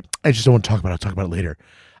mom is like, I just don't want to talk about it, I'll talk about it later,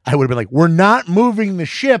 I would have been like, we're not moving the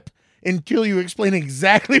ship until you explain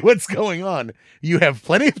exactly what's going on. You have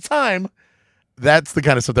plenty of time. That's the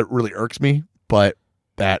kind of stuff that really irks me, but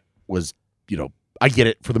that was, I get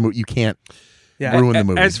it for the movie. You can't ruin the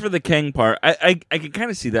movie. As for the Kang part, I can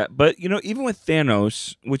kind of see that. But, even with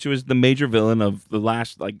Thanos, which was the major villain of the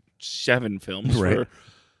last, 7 films, right,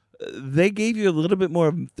 they gave you a little bit more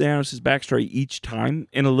of Thanos' backstory each time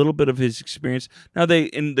and a little bit of his experience. Now,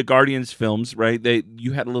 in the Guardians films, right,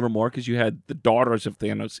 you had a little more because you had the daughters of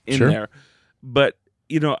Thanos in there. But,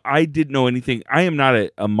 I didn't know anything. I am not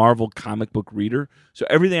a Marvel comic book reader. So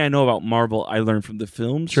everything I know about Marvel, I learned from the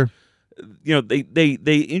films. Sure.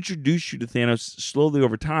 They introduce you to Thanos slowly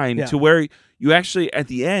over time to where you actually, at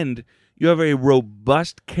the end, you have a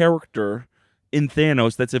robust character in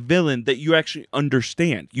Thanos that's a villain that you actually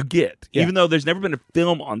understand. You get. Even though there's never been a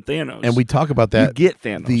film on Thanos. And we talk about that. You get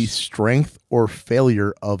Thanos. The strength or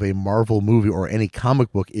failure of a Marvel movie or any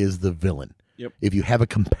comic book is the villain. Yep. If you have a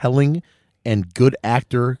compelling and good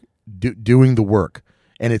actor doing the work,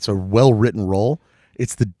 and it's a well-written role,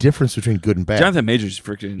 it's the difference between good and bad. Jonathan Majors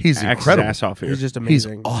freaking he's incredible. His ass off here. He's just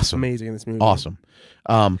amazing. He's awesome. Amazing in this movie. Awesome.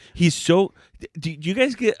 He's so. Do you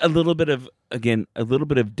guys get a little bit of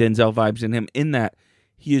Denzel vibes in him? In that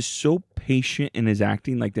he is so patient in his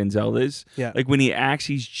acting, like Denzel is. Yeah. Like when he acts,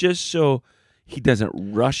 he's just so. He doesn't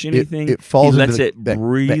rush anything. It falls he lets into it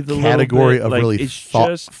breathe that a category little bit. of really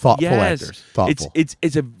thoughtful actors. Thoughtful.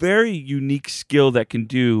 It's a very unique skill that can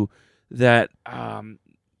do that.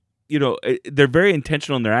 They're very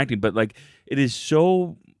intentional in their acting, but it is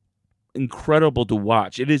so incredible to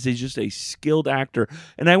watch. It is just a skilled actor.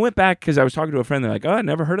 And I went back because I was talking to a friend. They're like, "Oh, I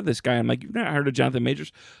never heard of this guy." I'm like, "You've not heard of Jonathan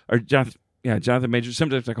Majors?" Or Jonathan Majors.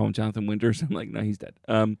 Sometimes I call him Jonathan Winters. I'm like, "No, he's dead."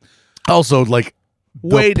 Also,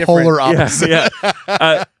 way the polar opposite.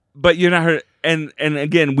 Yeah. But you're not heard. And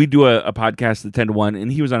again, we do a podcast, the 10 to 1,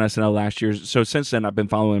 and he was on SNL last year. So since then, I've been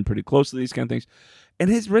following him pretty closely, these kind of things. And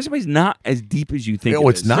his resume is not as deep as you think. No,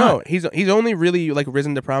 it it's is. not. No, he's only really like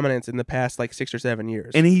risen to prominence in the past like 6 or 7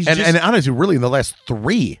 years. And he's and honestly, really in the last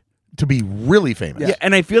 3 to be really famous. yeah,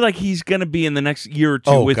 and I feel like he's going to be in the next year or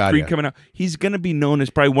two with God, Creed yeah. coming out. He's going to be known as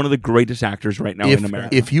probably one of the greatest actors right now in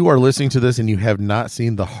America. If you are listening to this and you have not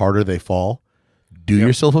seen The Harder They Fall, do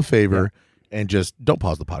yourself a favor and just don't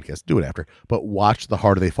pause the podcast. Do it after. But watch The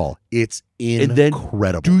Harder They Fall. It's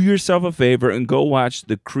incredible. Do yourself a favor and go watch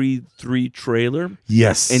the Creed 3 trailer.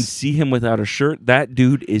 Yes. And see him without a shirt. That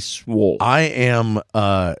dude is swole. I am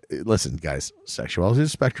listen, guys, sexuality is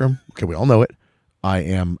a spectrum. Okay, we all know it. I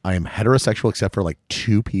am heterosexual except for like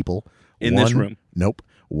 2 people in this room. Nope.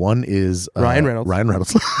 One is Ryan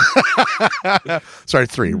Reynolds. Sorry,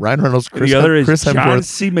 3. Ryan Reynolds, The other is Chris John Hemsworth,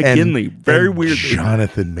 C. McGinley. Very and weird.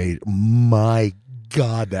 Jonathan Majors. My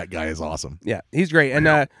God, that guy is awesome. Yeah, he's great.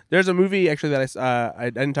 And there's a movie actually that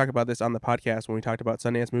I didn't talk about this on the podcast when we talked about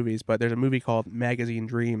Sundance movies, but there's a movie called Magazine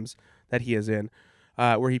Dreams that he is in,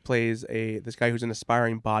 where he plays this guy who's an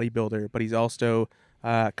aspiring bodybuilder, but he's also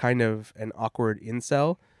kind of an awkward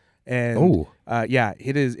incel. And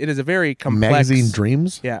it is a very complex Magazine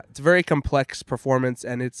Dreams? Yeah, it's a very complex performance,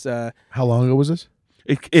 and it's How long ago was this?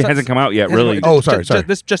 It hasn't come out yet, really. Sorry.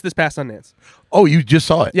 Just this past Sundance. Oh, you just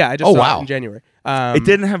saw it? Yeah, I just saw it in January. It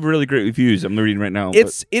didn't have really great reviews. I'm reading right now.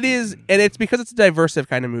 It is, and it's because it's a diversive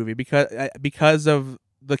kind of movie because of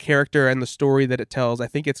the character and the story that it tells. I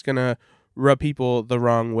think it's gonna rub people the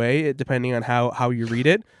wrong way depending on how you read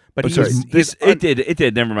it. But it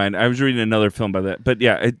did. Never mind. I was reading another film by that. But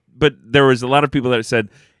yeah, but there was a lot of people that said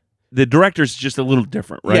the director's just a little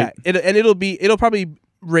different, right? Yeah, it'll probably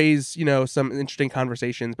raise some interesting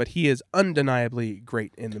conversations, but he is undeniably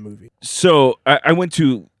great in the movie. So I went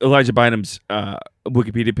to Elijah Bynum's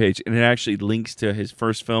Wikipedia page, and it actually links to his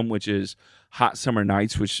first film, which is Hot Summer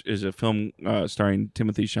Nights, which is a film starring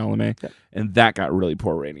Timothée Chalamet, and that got really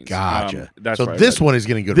poor ratings. Gotcha. So this one is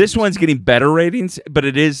getting good. This one's getting better ratings, but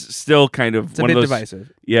it is still kind of It's a bit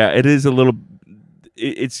divisive. Yeah, it is a little.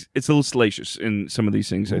 It's a little salacious in some of these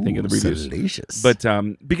things. I think in the reviews. Salacious. But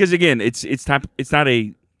because again, it's not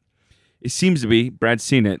a. It seems to be. Brad's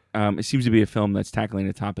seen it. It seems to be a film that's tackling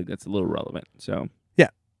a topic that's a little relevant. So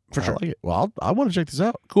for sure. I like it. Well, I want to check this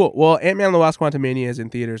out. Cool. Well, Ant-Man and the Wasp: Quantumania is in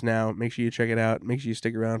theaters now. Make sure you check it out. Make sure you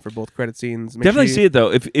stick around for both credit scenes. Definitely see it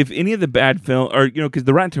though. If any of the bad film or because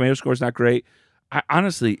the Rotten Tomato score is not great.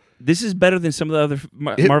 Honestly, this is better than some of the other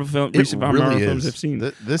recent Marvel films I've seen.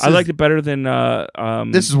 I liked it better than.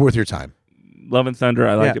 This is worth your time. Love and Thunder.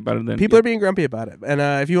 I liked it better than. People are being grumpy about it, and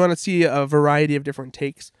if you want to see a variety of different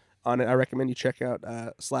takes on it, I recommend you check out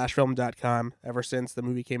slashfilm.com. Ever since the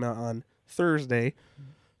movie came out on Thursday,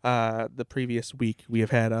 the previous week, we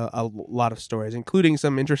have had a lot of stories, including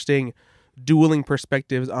some interesting dueling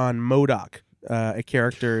perspectives on MODOK. A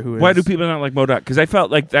character who is... Why do people not like MODOK? Because I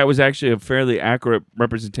felt like that was actually a fairly accurate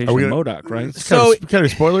representation of MODOK, right? It's kind of a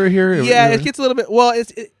spoiler here. Yeah, it gets a little bit... Well,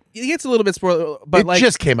 it gets a little bit spoiler, but it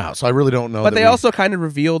just came out, so I really don't know. But they also kind of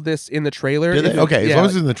revealed this in the trailer. Did they? Okay, as long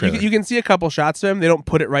as it's in the trailer. You can see a couple shots of him. They don't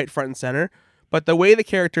put it right front and center. But the way the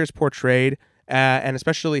character is portrayed, and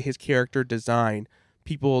especially his character design,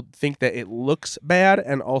 people think that it looks bad,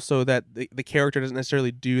 and also that the character doesn't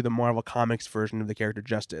necessarily do the Marvel Comics version of the character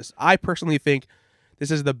justice. I personally think this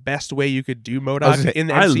is the best way you could do MODOK in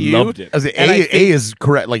the MCU. I loved it. A is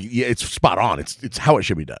correct. Like, yeah, it's spot on. It's how it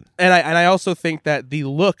should be done. And I also think that the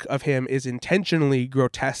look of him is intentionally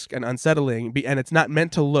grotesque and unsettling, and it's not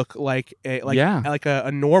meant to look like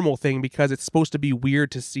a normal thing because it's supposed to be weird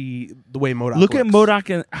to see the way MODOK looks. Look at MODOK,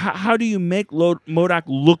 and how do you make MODOK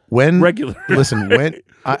look regular? Listen, when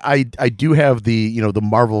I do have the the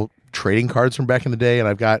Marvel trading cards from back in the day, and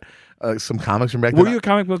I've got some comics from back then. Were you a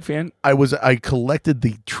comic book fan? I collected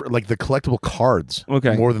the collectible cards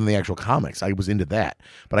more than the actual comics. I was into that.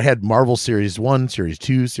 But I had Marvel Series 1, Series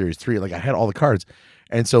 2, Series 3. Like, I had all the cards.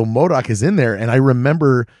 And so MODOK is in there. And I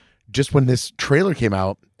remember just when this trailer came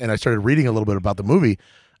out and I started reading a little bit about the movie,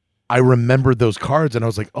 I remembered those cards and I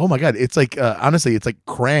was like, oh my God, it's like, honestly, it's like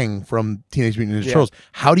Krang from Teenage Mutant Ninja Turtles.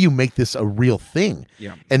 How do you make this a real thing?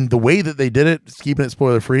 Yeah. And the way that they did it, keeping it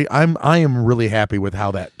spoiler free, I am really happy with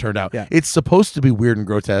how that turned out. Yeah. It's supposed to be weird and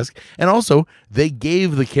grotesque. And also, they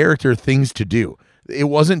gave the character things to do. It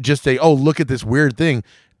wasn't just look at this weird thing.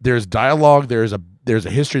 There's dialogue, there's a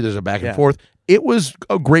history, there's a back and forth. It was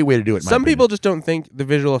a great way to do it. Some people just don't think the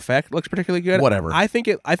visual effect looks particularly good. Whatever. I think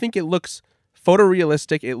it looks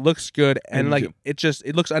photorealistic, it looks good, and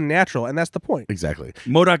it looks unnatural, and that's the point. Exactly.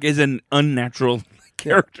 MODOK is an unnatural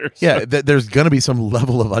characters. Yeah, there's gonna be some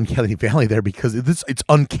level of uncanny valley there because it's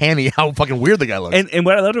uncanny how fucking weird the guy looks. And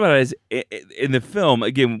what I loved about it is in the film,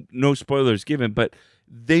 again, no spoilers given, but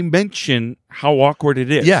they mention how awkward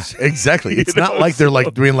it is. Yeah, exactly. It's not like they're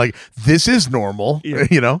like doing like this is normal. Yeah.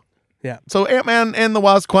 You know. Yeah. So Ant-Man and the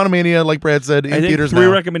Wasp: Quantumania, like Brad said, in I think theaters 3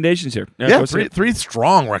 now. recommendations here. Yeah, go see it. three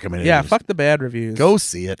strong recommendations. Yeah, fuck the bad reviews. Go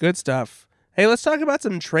see it. Good stuff. Hey, let's talk about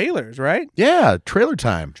some trailers, right? Yeah, trailer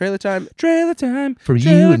time. Trailer time. Trailer time For you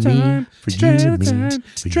trailer and me. time, For you trailer and me. time,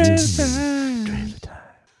 For you trailer and me. time.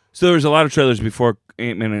 So there was a lot of trailers before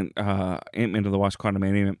Ant-Man and the Wasp: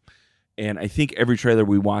 Quantumania, and I think every trailer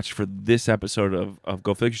we watched for this episode of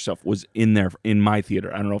Go Fix Yourself was in there in my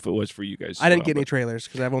theater. I don't know if it was for you guys. I didn't get any trailers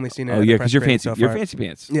because I've only seen it. Oh at the yeah, press because you're screening fancy. so You're far. fancy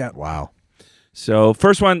pants. Yeah. Wow. So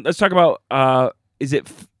first one, let's talk about is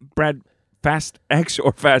it Brad Fast X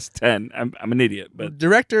or Fast 10? I'm an idiot, but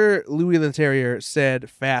Director Louis Leterrier said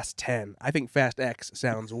Fast 10. I think Fast X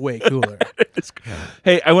sounds way cooler.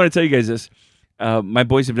 hey, I want to tell you guys this. My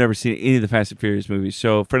boys have never seen any of the Fast and Furious movies.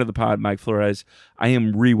 So, friend of the pod, Mike Flores, I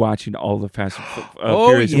am rewatching all the Fast and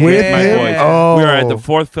Furious yeah. with my boys. Oh. We are at the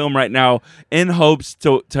 4th film right now in hopes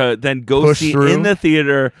to then go Push see through. in the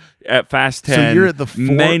theater at Fast 10. So you're at the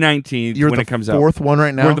May 19th You're when at it comes the out. fourth one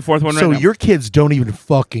right now. We're at the fourth one right so now. your kids don't even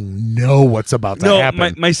fucking know what's about to No,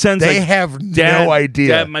 happen. my son's they like, have Dad, no idea.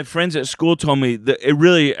 Dad, my friends at school told me that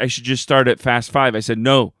I should just start at Fast 5. I said,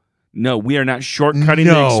 no, we are not shortcutting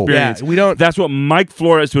the No. experience. Yeah, we don't. That's what Mike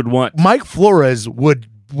Flores would want. Mike Flores would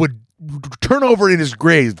turn over in his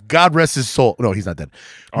grave. God rest his soul. No, he's not dead.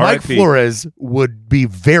 Mike R.I.P. Flores would be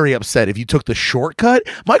very upset if you took the shortcut.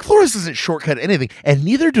 Mike Flores doesn't shortcut anything, and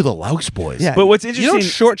neither do the Laux boys. Yeah. But what's You interesting, don't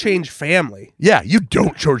shortchange family. Yeah, you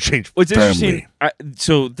don't shortchange. what's family. interesting,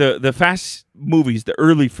 so the Fast movies, the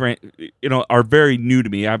early are very new to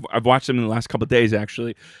me. I've watched them in the last couple of days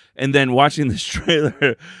actually, and then watching this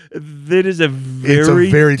trailer, that is a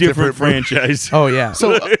very different movie. franchise. Oh yeah.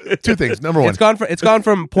 So, two things. Number one, It's gone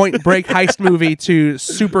from Point Break heist movie to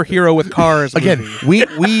superhero with cars. again,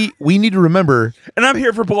 movie. we need to remember And I'm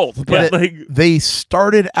here for both. that But they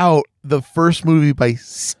started out the first movie by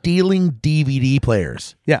stealing DVD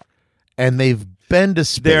players. Yeah. And they've been to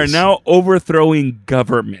space. they are now overthrowing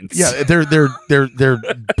governments. Yeah, they're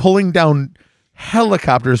pulling down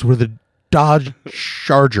helicopters with a Dodge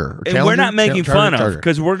Charger. And we're not making fun of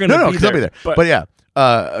because we're going to No, be because I'll be there. But, But yeah,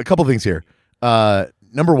 a couple things here.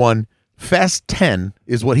 Number one, Fast 10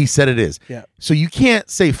 is what he said it is. Yeah. So you can't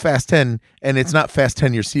say Fast 10 and it's not Fast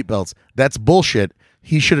 10 your seatbelts. That's bullshit.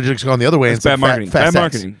 He should have just gone the other way That's and said bad marketing. Fast Bad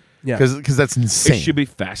X. marketing. Yeah. Because that's insane. It should be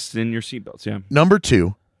fasten your seatbelts. Yeah. Number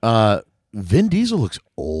two, Vin Diesel looks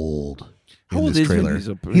old in How old this is Vin trailer.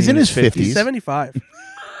 Diesel? He's in his He's 50s. 75.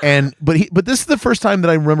 But this is the first time that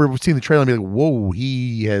I remember seeing the trailer and being like, whoa,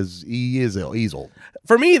 he's old.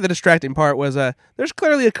 For me, the distracting part was there's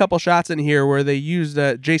clearly a couple shots in here where they used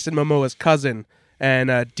Jason Momoa's cousin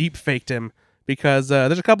and deep faked him because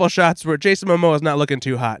there's a couple of shots where Jason Momoa is not looking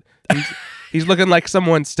too hot. He's looking like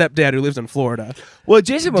someone's stepdad who lives in Florida. Well,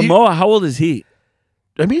 Jason Momoa, how old is he?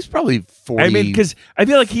 I mean, he's probably 40. I mean, because I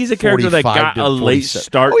feel like he's a character that 45 got to a late 47.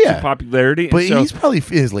 start Oh, yeah. to popularity. but so, he's probably in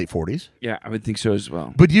his late 40s. yeah, I would think so as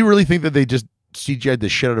well. But do you really think that they just CGI'd the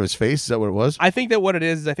shit out of his face? Is that what it was? I think that what it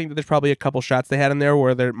is I think that there's probably a couple shots they had in there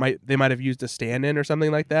where they might have used a stand-in or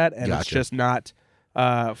something like that, and it's Gotcha. just not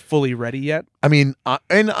fully ready yet. I mean,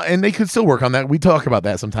 and they could still work on that. We talk about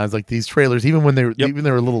that sometimes, like these trailers, even when they were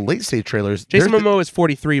little late stage trailers. Jason they're- Momoa is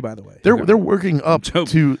 43, by the way. They're working up So-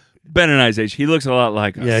 to. Ben and I's age, he looks a lot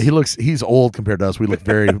like us. Yeah, he's old compared to us. We look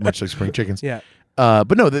very much like spring chickens. Yeah.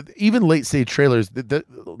 But no, even late stage trailers. A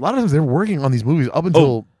lot of times they're working on these movies up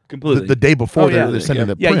until completely. the day before Oh, yeah. they're sending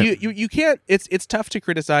the Yeah, print. you can't. It's tough to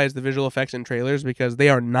criticize the visual effects in trailers because they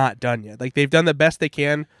are not done yet. Like they've done the best they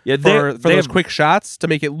can Yeah, for they those have- quick shots to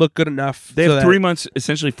make it look good enough. They so have that- 3 months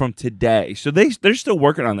essentially from today, so they're still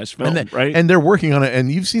working on this film, right? and they're working on it.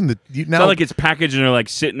 And you've seen now it's not like it's packaged and they're like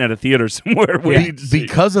sitting at a theater somewhere waiting to see.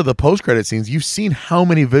 because of the post credit scenes. You've seen how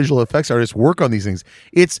many visual effects artists work on these things.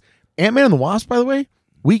 It's Ant-Man and the Wasp. By the way,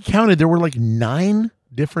 we counted there were like 9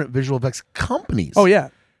 different visual effects companies. Oh yeah,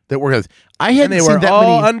 that work on this. I and hadn't they seen were that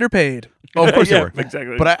all many. underpaid. Oh, of course Yeah, they were.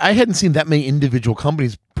 exactly. But I hadn't seen that many individual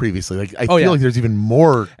companies previously. Like I feel yeah. like there's even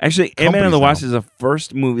more. Actually, Ant-Man and the companies Wasp is the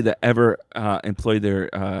first movie that ever employed their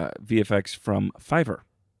VFX from Fiverr.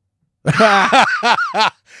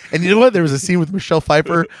 And you know what? There was a scene with Michelle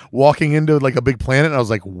Pfeiffer walking into like a big planet, and I was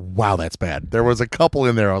like, "Wow, that's bad." There was a couple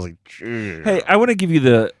in there. I was like, "Gee." Hey, I want to give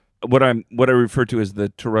you what I refer to as the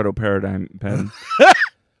Toretto paradigm, Ben.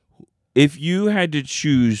 If you had to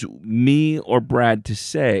choose me or Brad to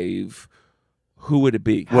save, who would it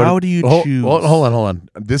be? How do you choose? Hold on.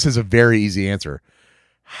 This is a very easy answer.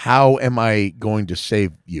 How am I going to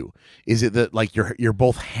save you? Is it that like you're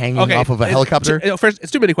both hanging off of a helicopter? First,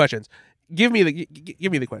 it's too many questions. Give me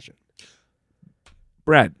the question.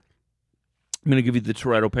 Brad, I'm going to give you the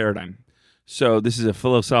Toretto paradigm. So this is a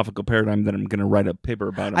philosophical paradigm that I'm going to write a paper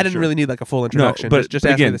about. I didn't really need like a full introduction. No, but just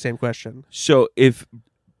ask me again, the same question. So if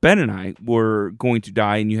Ben and I were going to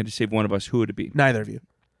die and you had to save one of us, who would it be? Neither of you.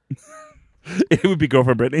 It would be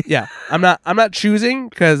girlfriend Brittany. Yeah, I'm not choosing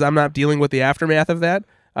because I'm not dealing with the aftermath of that,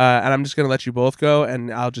 and I'm just gonna let you both go,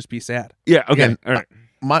 and I'll just be sad. Yeah. Okay. Again, all right.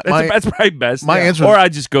 That's probably best. My answer, or I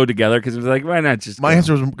just go together because it's like, why not just? My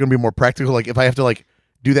answer was going to be more practical. Like if I have to like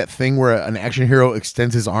do that thing where an action hero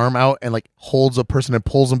extends his arm out and like holds a person and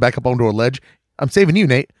pulls them back up onto a ledge, I'm saving you,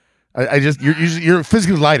 Nate. You're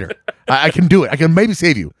physically lighter. I can do it. I can maybe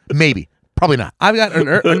save you. Maybe. Probably not. I've got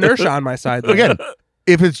inertia on my side. Though. Again,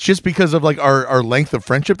 if it's just because of like our length of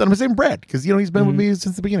friendship, then I'm saving Brad because he's been with me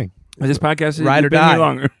since the beginning. This podcast is ride or die.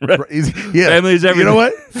 Longer. Yeah. Family's everything. You know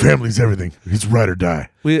what? Family's everything. It's ride or die.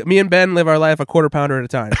 Me and Ben live our life a quarter pounder at a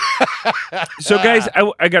time. So, guys,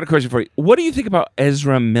 I got a question for you. What do you think about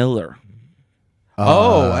Ezra Miller?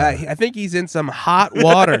 I think he's in some hot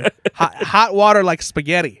water. hot water like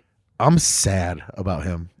spaghetti. I'm sad about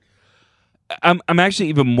him. I'm actually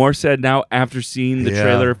even more sad now after seeing the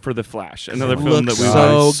trailer for The Flash, another film that we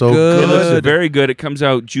watched. So good. It looks very good. It comes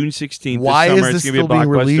out June 16th. Why this summer. is this it's gonna still be a being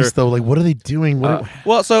blockbuster. released though? Like, what are they doing?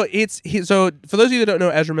 Well, so so for those of you that don't know,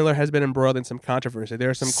 Ezra Miller has been embroiled in some controversy. There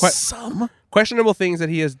are some questionable things that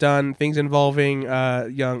he has done, things involving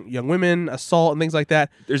young women, assault, and things like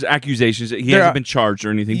that. There's accusations that he hasn't been charged or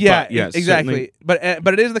anything. Yeah, but yes, exactly. But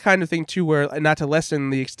it is the kind of thing too, where not to lessen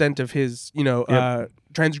the extent of his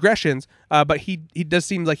transgressions, but he does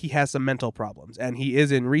seem like he has some mental problems, and he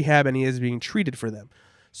is in rehab and he is being treated for them.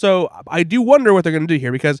 So I do wonder what they're going to do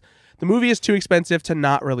here because the movie is too expensive to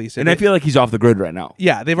not release it. And I feel like he's off the grid right now.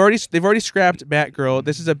 Yeah, they've already scrapped Batgirl.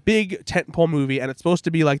 This is a big tentpole movie, and it's supposed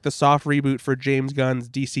to be like the soft reboot for James Gunn's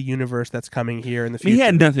DC universe that's coming here in the future. He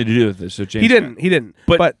had nothing to do with this, so James. He didn't.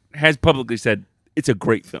 But has publicly said it's a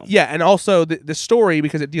great film. Yeah, and also the story,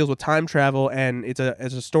 because it deals with time travel, and it's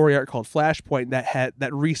a story arc called Flashpoint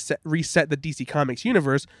that reset the DC Comics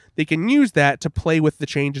universe. They can use that to play with the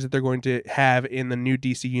changes that they're going to have in the new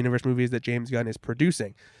DC universe movies that James Gunn is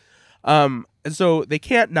producing. And so they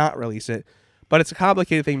can't not release it, but it's a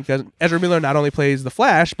complicated thing because Ezra Miller not only plays the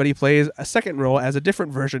Flash, but he plays a second role as a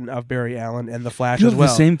different version of Barry Allen and the Flash you as have well.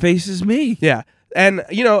 the same face as me. Yeah. And,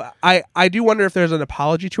 I do wonder if there's an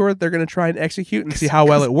apology tour that they're going to try and execute and see how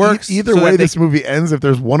well it works. Either way this movie ends, if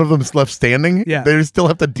there's one of them left standing, they still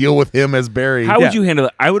have to deal with him as Barry. How would you handle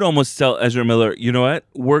it? I would almost tell Ezra Miller, you know what?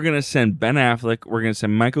 We're going to send Ben Affleck. We're going to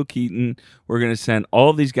send Michael Keaton. We're going to send all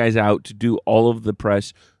of these guys out to do all of the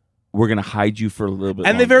press. We're going to hide you for a little bit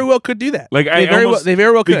and longer. They very well could do that. Like they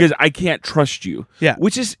very well could. Because I can't trust you. Yeah.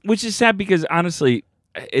 Which is sad because honestly,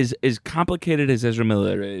 as complicated as Ezra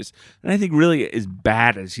Miller is, and I think really as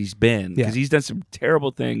bad as he's been, because he's done some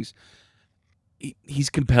terrible things, he's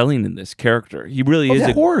compelling in this character. He really is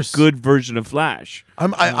a good version of Flash.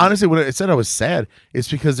 I honestly, when I said I was sad, it's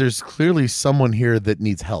because there's clearly someone here that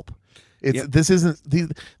needs help. This isn't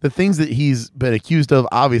the things that he's been accused of.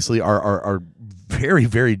 Obviously, are very,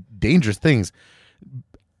 very dangerous things.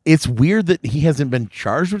 It's weird that he hasn't been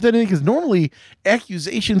charged with anything because normally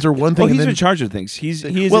accusations are one thing. Well, he's been charged with things. He is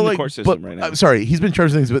in the court system right now. I'm sorry, he's been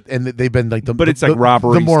charged with things, and they've been like it's like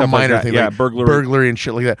robbery, the more stuff minor like thing, yeah, like burglary and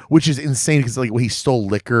shit like that, which is insane because like he stole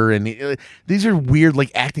liquor and these are weird,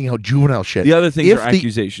 like acting out juvenile shit. The other things are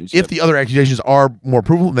accusations. If the other accusations are more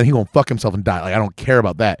provable, then he won't fuck himself and die. Like I don't care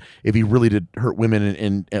about that. If he really did hurt women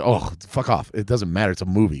and fuck off. It doesn't matter. It's a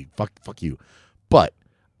movie. Fuck you. But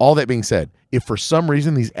all that being said, if for some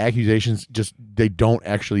reason these accusations they don't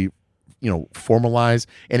actually, formalize,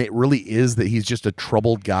 and it really is that he's just a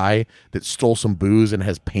troubled guy that stole some booze and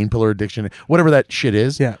has painkiller addiction, whatever that shit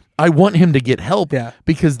is, I want him to get help. Yeah.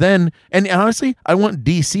 Because then, and honestly, I want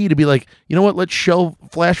DC to be like, you know what, let's shelve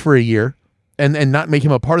Flash for a year and not make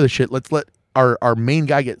him a part of the shit. Let's let our main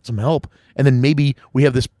guy get some help, and then maybe we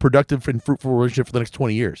have this productive and fruitful relationship for the next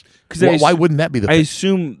 20 years. Why wouldn't that be the thing? I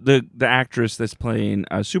assume the actress that's playing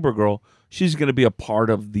Supergirl, she's going to be a part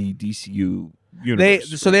of the DCU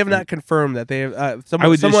universe. They have not confirmed that. They have I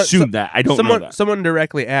would assume that. I don't know that. Someone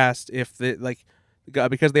directly asked if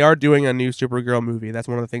because they are doing a new Supergirl movie. That's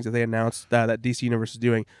one of the things that they announced that DC Universe is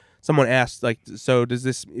doing. Someone asked, so does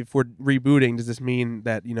this, if we're rebooting, does this mean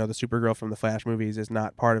that, the Supergirl from the Flash movies is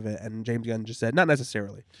not part of it? And James Gunn just said, not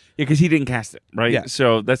necessarily. Yeah, because he didn't cast it, right? Yeah.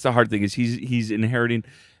 So that's the hard thing is he's inheriting,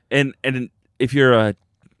 and if you're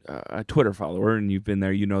a Twitter follower and you've been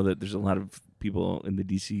there, you know that there's a lot of people in the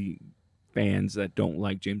DC fans that don't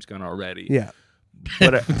like James Gunn already. Yeah.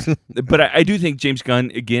 But I do think James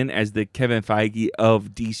Gunn, again, as the Kevin Feige of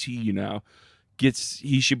DC,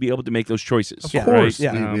 he should be able to make those choices. Of course,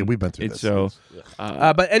 right? yeah. We've been through And this. so,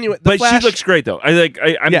 But anyway, but Flash, she looks great though.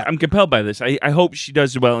 I'm compelled by this. I hope she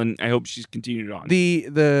does well, and I hope she's continued on.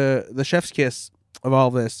 the chef's kiss of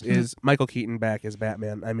all this is Michael Keaton back as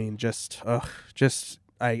Batman. I mean,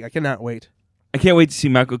 I cannot wait. I can't wait to see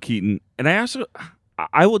Michael Keaton, and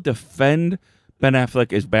I will defend Ben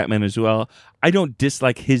Affleck as Batman as well. I don't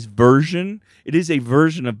dislike his version. It is a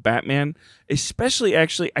version of Batman, especially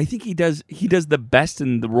actually. I think he does the best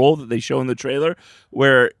in the role that they show in the trailer,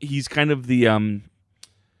 where he's kind of the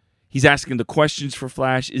he's asking the questions for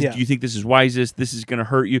Flash. Do you think this is wisest? This is going to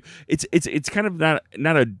hurt you. It's kind of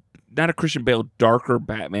not a Christian Bale darker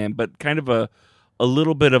Batman, but kind of a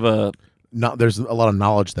little bit of a. There's a lot of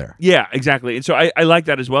knowledge there. Yeah, exactly. And so I like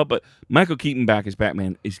that as well. But Michael Keaton back as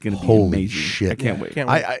Batman is going to be Holy amazing. shit. I can't wait.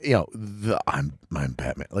 I'm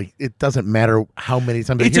Batman. Like, it doesn't matter how many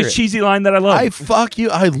times It's I hear a cheesy line that I love. fuck you.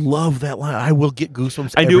 I love that line. I will get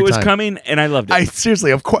goosebumps. I knew it was time. coming, and I loved it. I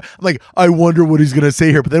seriously, of course. I'm like, I wonder what he's gonna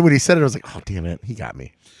say here. But then when he said it, I was like, oh damn it, he got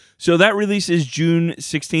me. So that releases June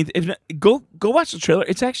 16th. If not, go watch the trailer.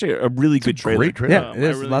 It's actually a really good trailer. Great trailer. Yeah, it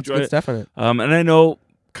is. I really Lots of enjoyed good stuff in it. And I know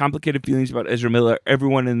complicated feelings about Ezra Miller.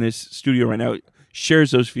 Everyone in this studio right now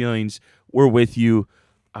shares those feelings. We're with you.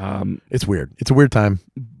 It's weird. It's a weird time.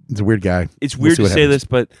 It's a weird guy. It's weird to say this,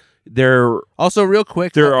 but there Also, real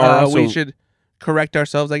quick, There are we also- should correct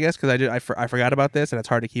ourselves, I guess, because I forgot about this, and it's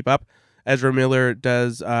hard to keep up. Ezra Miller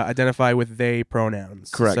does identify with they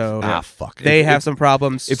pronouns. Correct. So Fuck. they have some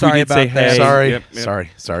problems. if we Sorry did about say that. hey- Sorry. Yep.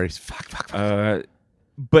 Sorry. Fuck.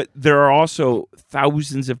 but there are also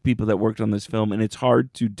thousands of people that worked on this film, and it's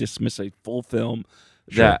hard to dismiss a full film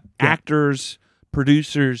that actors,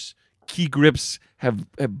 producers, key grips have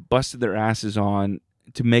busted their asses on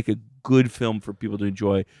to make a good film for people to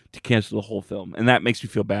enjoy, to cancel the whole film. And that makes me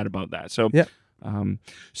feel bad about that. So,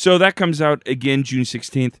 so that comes out again June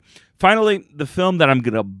 16th. Finally, the film that I'm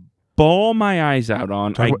going to bawl my eyes out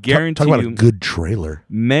on, I guarantee talk about you, a good trailer.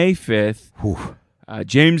 May 5th, Whew.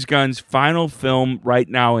 James Gunn's final film right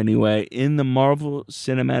now anyway, in the Marvel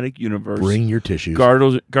Cinematic Universe. Bring your tissues.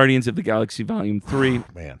 Guardians of the Galaxy Volume 3.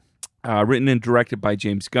 Man. Written and directed by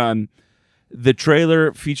James Gunn. The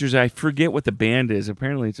trailer features, I forget what the band is.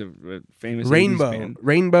 Apparently it's a famous 80s band.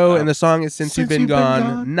 Rainbow, and the song is Since You've Been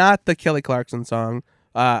Gone, not the Kelly Clarkson song.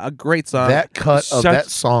 A great song. That cut of that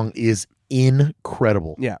song is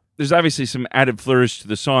incredible. Yeah. There's obviously some added flourish to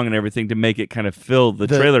the song and everything to make it kind of fill the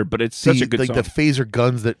trailer, but it's such a good song. The phaser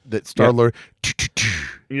guns that Star-Lord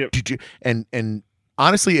and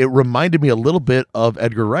honestly, it reminded me a little bit of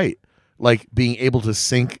Edgar Wright, like being able to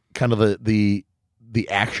sync kind of the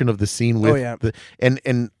action of the scene with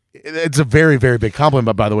and it's a very, very big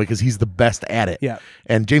compliment, by the way, because he's the best at it. Yeah.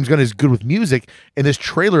 And James Gunn is good with music, and this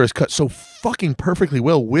trailer is cut so fucking perfectly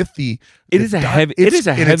well with the. It is a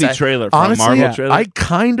heavy trailer for honestly, a Marvel trailer. I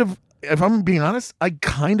kind of, if I'm being honest, I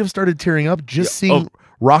kind of started tearing up just seeing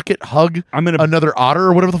Rocket hug another otter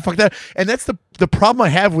or whatever the fuck that. And that's the problem I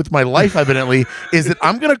have with my life, evidently, is that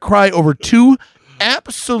I'm gonna cry over two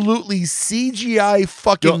absolutely CGI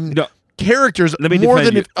fucking characters. Let me more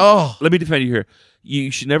defend than you. Let me defend you here.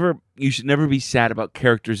 You should never be sad about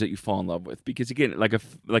characters that you fall in love with, because again, like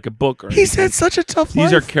a book or he's had such a tough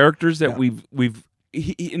life. These are characters that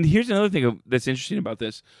and here's another thing that's interesting about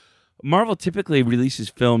this. Marvel typically releases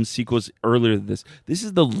film sequels earlier than this. This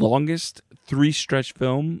is the longest 3-stretch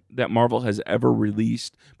film that Marvel has ever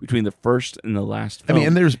released between the first and the last film. I mean,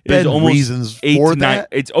 and there's been reasons for that.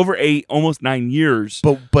 It's over almost 9 years.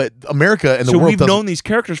 But America and the world. So we've known these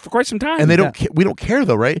characters for quite some time, and they don't. We don't care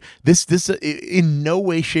though, right? This in no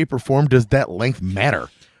way, shape, or form does that length matter.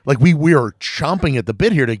 Like we are chomping at the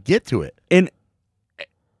bit here to get to it. And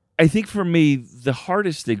I think for me, the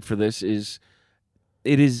hardest thing for this is.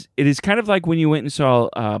 It is kind of like when you went and saw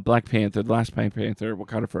Black Panther, the last Black Panther,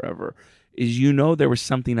 Wakanda Forever, is there was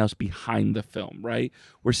something else behind the film, right?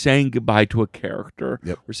 We're saying goodbye to a character.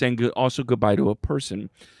 Yep. We're saying also goodbye to a person.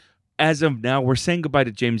 As of now, we're saying goodbye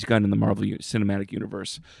to James Gunn in the Marvel Cinematic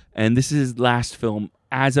Universe. And this is his last film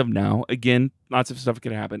as of now. Again, lots of stuff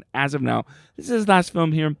could happen. As of now, this is his last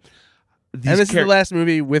film here. And this is the last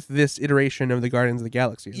movie with this iteration of the Guardians of the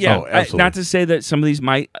Galaxy. Yeah, Oh, absolutely. not to say that some of these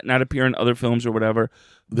might not appear in other films or whatever.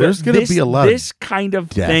 There's going to be a lot of this kind of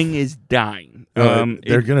thing is dying.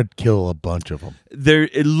 they're going to kill a bunch of them.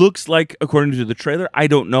 It looks like, according to the trailer, I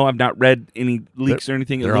don't know. I've not read any leaks or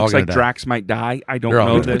anything. It looks like Drax might die. I don't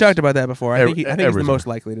know this. We talked about that before. I think he's the most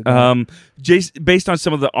likely to die. Based on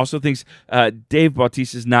some of the also things, Dave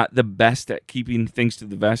Bautista is not the best at keeping things to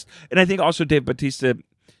the vest, and I think also Dave Bautista,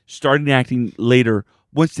 starting acting later,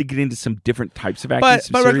 wants to get into some different types of acting.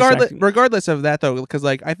 But regardless of that, though, because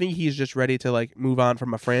like I think he's just ready to like move on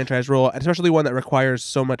from a franchise role, especially one that requires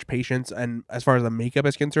so much patience and as far as the makeup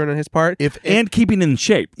is concerned on his part, and keeping in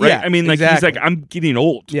shape, right? Yeah, I mean, like exactly. he's like, I'm getting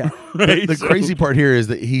old. Yeah. Right? The crazy part here is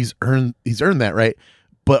that he's earned that, right?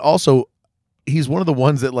 But also, he's one of the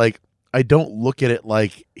ones that like I don't look at it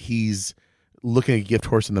like he's looking a gift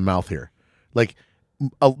horse in the mouth here, like.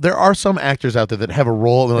 There are some actors out there that have a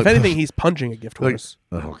role. And if anything, he's punching a gift horse.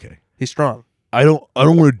 Okay, he's strong. I don't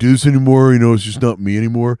want to do this anymore. It's just not me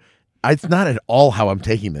anymore. It's not at all how I'm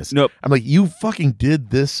taking this. Nope. I'm like, you fucking did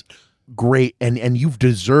this great, and you've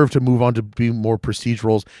deserved to move on to be more prestige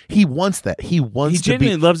roles. He wants that. He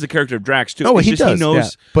genuinely loves the character of Drax too. Oh, it's he just, does. He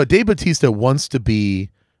knows. Yeah. But Dave Bautista wants to be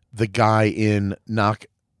the guy in Knock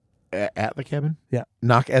at the Cabin. Yeah,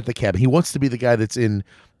 Knock at the Cabin. He wants to be the guy that's in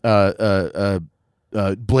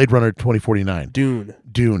Blade Runner 2049.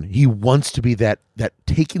 Dune. He wants to be that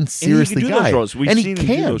taken seriously and he can do guy. Those roles. We've and seen him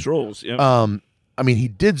do those roles. Yeah. I mean, he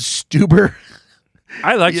did Stuber.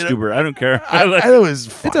 I like Stuber. I don't care. I it was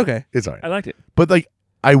fine. It's okay. It's all right. I liked it. But like,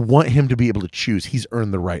 I want him to be able to choose. He's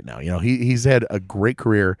earned the right now. He's had a great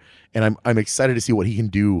career, and I'm excited to see what he can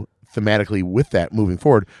do thematically with that moving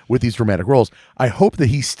forward with these dramatic roles. I hope that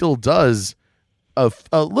he still does a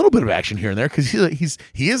little bit of action here and there because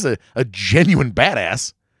he is a genuine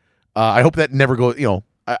badass. I hope that never goes.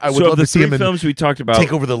 I would love to see him films we talked about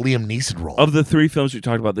take over the Liam Neeson role. Of the 3 films we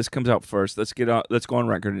talked about, this comes out first. Let's go on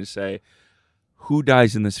record and say who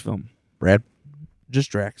dies in this film. Brad,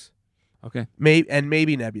 just Drax. Okay,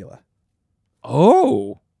 maybe Nebula.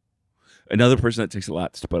 Oh, another person that takes a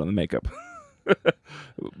lot to put on the makeup.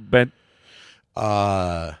 Ben,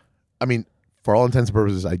 I mean, for all intents and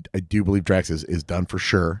purposes, I do believe Drax is done for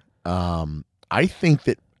sure. I think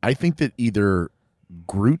that either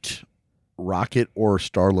Groot, Rocket, or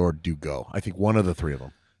Star-Lord do go. I think one of the 3 of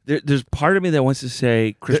them. There's part of me that wants to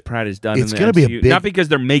say Chris Pratt is done. It's going to be a big, not because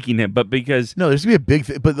they're making him, but because there's going to be a big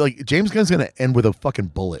thing. But like James Gunn's going to end with a fucking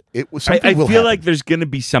bullet. I feel like there's going to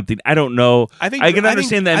be something. I don't know. I can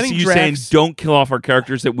understand the MCU saying don't kill off our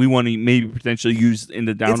characters that we want to maybe potentially use in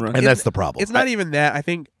the down run, and that's the problem. It's not even that. I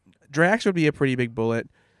think Drax would be a pretty big bullet.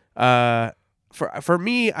 For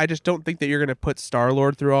me, I just don't think that you're going to put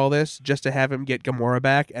Star-Lord through all this just to have him get Gamora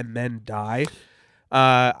back and then die.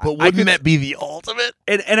 But wouldn't that be the ultimate?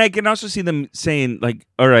 And I can also see them saying like,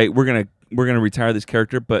 all right, we're gonna retire this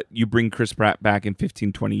character, but you bring Chris Pratt back in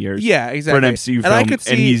 15, 20 years. Yeah, exactly. For an MCU film,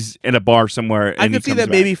 and he's in a bar somewhere. I could see that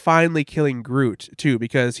maybe finally killing Groot too,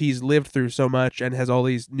 because he's lived through so much and has all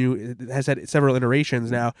these has had several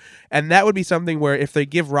iterations now, and that would be something where if they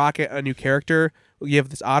give Rocket a new character, you have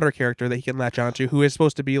this Otter character that he can latch onto, who is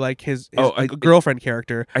supposed to be like his girlfriend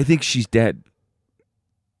character. I think she's dead.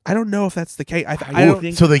 I don't know if that's the case. I don't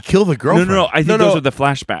think so. They kill the girlfriend. No. I think those are the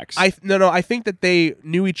flashbacks. I think that they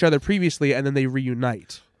knew each other previously and then they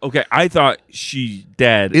reunite. Okay, I thought she's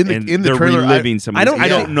dead in the trailer. Reliving some. I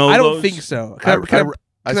don't know. I don't think so.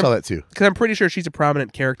 I saw that too. Because I'm pretty sure she's a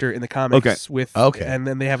prominent character in the comics. And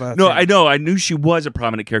then they have a. No, I know. I knew she was a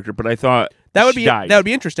prominent character, but I thought that would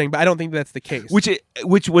be interesting. But I don't think that's the case.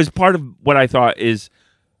 Which was part of what I thought is.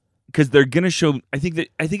 Because they're gonna show, I think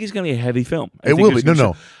it's gonna be a heavy film. It will be.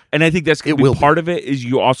 No. And I think that's gonna be part of it. Is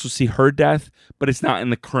you also see her death, but it's not in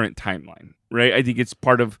the current timeline, right? I think it's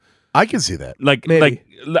part of. I can see that. Like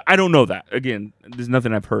I don't know that. Again, there's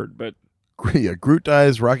nothing I've heard, but yeah, Groot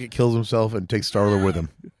dies, Rocket kills himself, and takes Star-Lord with him.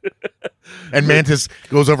 And Mantis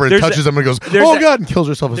goes over and touches him and goes, "Oh God!" and kills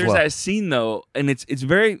herself as well. There's that scene though, and it's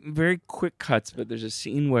very very quick cuts, but there's a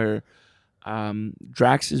scene where.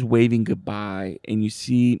 Drax is waving goodbye, and you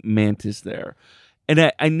see Mantis there,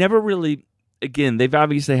 and I never really. Again, they've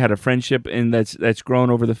obviously had a friendship, and that's grown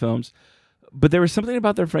over the films. But there was something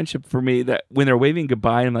about their friendship for me that when they're waving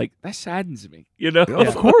goodbye, I'm like, that saddens me.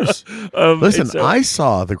 Of course. Listen, I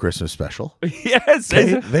saw the Christmas special. Yes,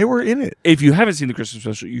 okay? They were in it. If you haven't seen the Christmas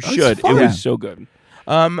special, you should. It was so good.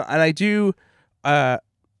 And I do. I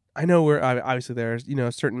know we're obviously there's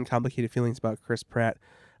certain complicated feelings about Chris Pratt.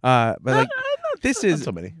 But like this is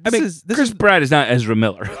so many. Chris Pratt is not Ezra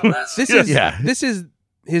Miller. This is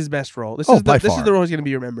his best role. This is the role he's going to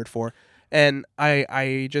be remembered for. And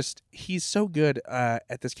he's so good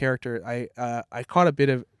at this character. I caught a bit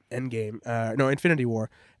of Infinity War,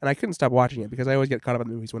 and I couldn't stop watching it because I always get caught up in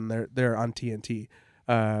the movies when they're on TNT.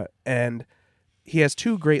 And he has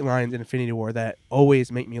two great lines in Infinity War that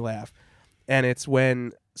always make me laugh, and it's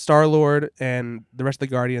when Star-Lord and the rest of the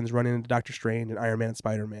Guardians run into Doctor Strange and Iron Man and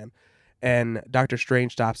Spider-Man, and Doctor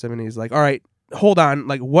Strange stops him and he's like, "All right, hold on,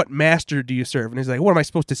 like, what master do you serve?" And he's like, "What am I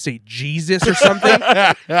supposed to say, Jesus or something?"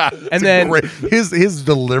 And then his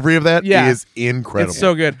delivery of that is incredible. It's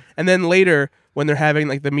so good. And then later, when they're having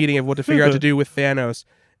like the meeting of what to figure out to do with Thanos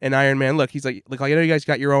and Iron Man, he's like, I know you guys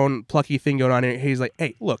got your own plucky thing going on here. He's like,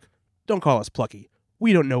 "Hey, look, don't call us plucky.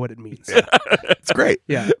 We don't know what it means." It's great.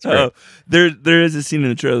 Yeah, it's great. There is a scene in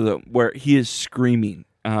the trailer though where he is screaming,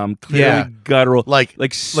 clearly guttural, like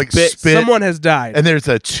spit. Someone has died, and there's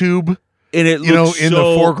a tube. And it in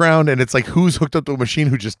the foreground, and it's like, who's hooked up to a machine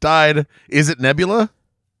who just died? Is it Nebula?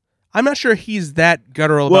 I'm not sure he's that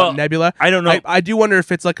guttural about Nebula. I don't know. I do wonder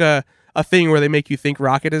if it's like a thing where they make you think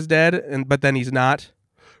Rocket is dead, but then he's not.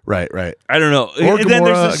 Right. I don't know. Or and then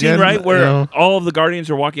there's the scene, again, right, where all of the Guardians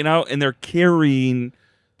are walking out and they're carrying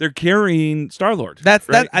Star-Lord. That's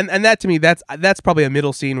right? and that to me, that's probably a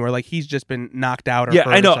middle scene where like he's just been knocked out. Or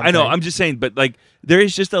I know. something. I'm just saying, but like there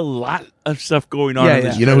is just a lot of stuff going on. In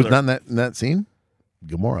this You know who's trailer. not in that scene?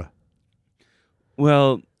 Gamora.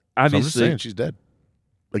 Well, So I'm just obviously, saying she's dead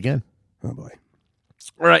again. Oh boy.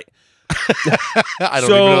 All right. I don't even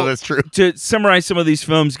know that's true. To summarize some of these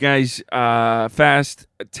films, guys, Fast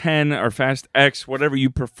 10 or Fast X, whatever you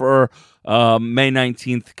prefer, May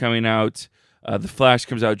 19th coming out. The Flash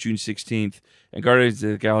comes out June 16th. And Guardians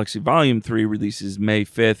of the Galaxy Volume 3 releases May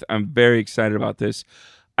 5th. I'm very excited about this.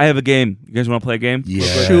 I have a game. You guys want to play a game?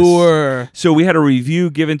 Yes. Sure. So we had a review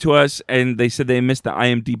given to us, and they said they missed the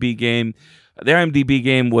IMDb game. The IMDb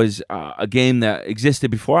game was a game that existed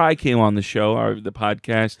before I came on the show or the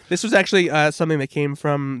podcast. This was actually something that came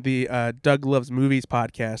from the Doug Loves Movies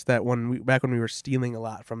podcast. Back when we were stealing a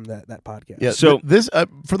lot from that podcast. Yeah. So this,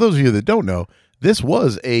 for those of you that don't know, this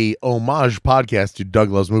was a homage podcast to Doug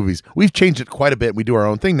Loves Movies. We've changed it quite a bit. We do our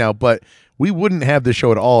own thing now, but we wouldn't have this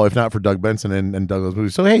show at all if not for Doug Benson and Doug Loves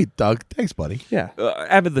Movies. So hey, Doug, thanks, buddy. Yeah.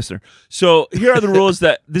 Avid listener. So here are the rules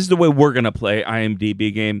that this is the way we're going to play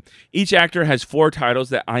IMDb game. Each actor has 4 titles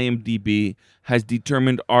that IMDb has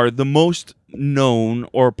determined are the most known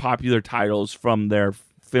or popular titles from their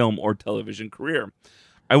film or television career.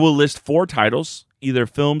 I will list 4 titles, either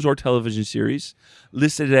films or television series,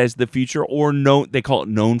 listed as the feature or known, they call it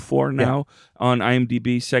known for now on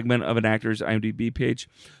IMDb segment of an actor's IMDb page.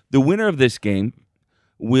 The winner of this game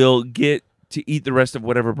will get to eat the rest of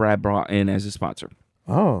whatever Brad brought in as a sponsor.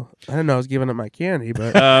 Oh, I didn't know I was giving up my candy,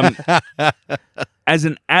 but As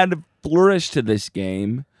an added flourish to this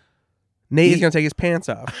game, Nate is going to take his pants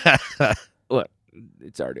off. look,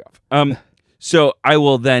 it's already off. So I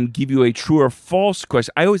will then give you a true or false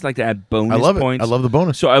question. I always like to add bonus I love points. it. I love the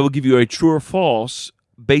bonus. So I will give you a true or false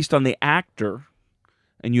based on the actor,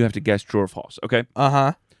 and you have to guess true or false. Okay.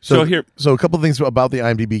 Uh-huh. So here, So a couple of things about the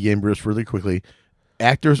IMDb game, Bruce, really quickly.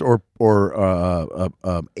 Actors or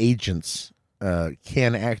agents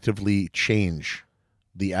can actively change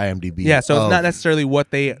the IMDb. Yeah, so it's not necessarily what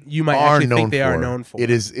you might actually think they are known for. It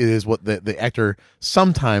is what the actor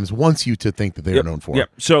sometimes wants you to think that they are known for. Yeah.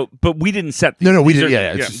 So, but we didn't set these. No, we These did.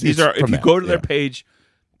 are- Yeah, These are if you go to their yeah. page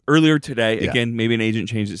earlier today. Yeah. Again, maybe an agent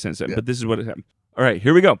changed it since then, Yeah. but this is what it happened. All right,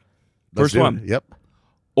 here we go. Let's First do it. one. Yep.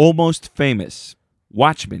 Almost Famous.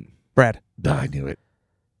 Watchmen. Brad. I knew it.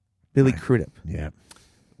 Billy Crudup. Yeah.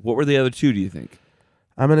 What were the other 2? Do you think?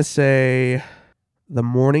 I'm going to say The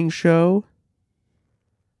Morning Show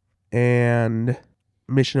and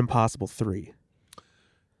Mission Impossible 3.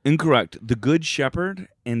 Incorrect. The Good Shepherd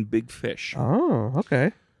and Big Fish. Oh,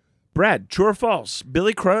 okay. Brad, true or false?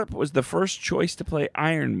 Billy Crudup was the first choice to play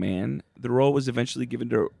Iron Man. The role was eventually given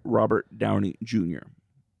to Robert Downey Jr.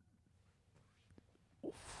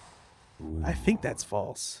 I think that's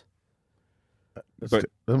false. But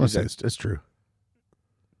I'm gonna say it's true.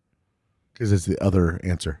 Because it's the other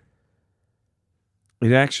answer.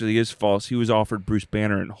 It actually is false. He was offered Bruce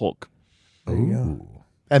Banner and Hulk. There you go. Ooh.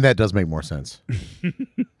 And that does make more sense.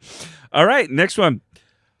 All right, next one.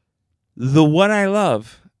 The One I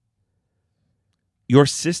Love. Your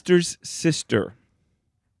Sister's Sister.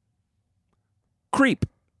 Creep.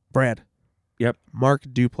 Brad. Yep. Mark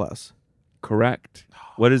Duplass. Correct.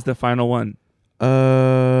 What is the final one?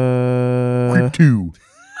 Creep 2.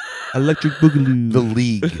 Electric Boogaloo. The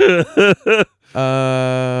League.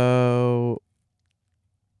 I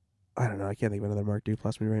don't know. I can't think of another Mark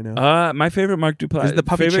Duplass movie right now. My favorite Mark Duplass. Is it The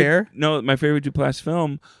Puffy Chair? No, my favorite Duplass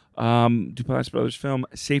film, Duplass Brothers film,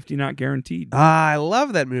 Safety Not Guaranteed. I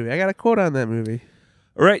love that movie. I got a quote on that movie.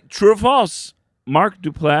 All right, true or false? Mark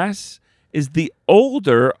Duplass is the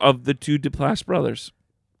older of the two Duplass brothers.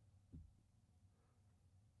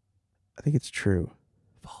 I think it's true.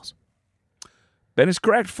 False. Ben is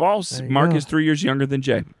correct. False. There you Mark go. is 3 years younger than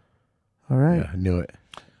Jay. All right. Yeah, I knew it.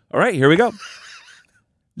 All right, here we go.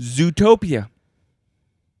 Zootopia.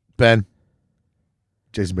 Ben.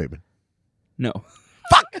 Jason Bateman. No.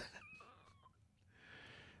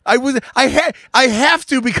 I have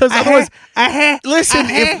to because otherwise. Listen,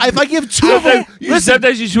 if I give two of them,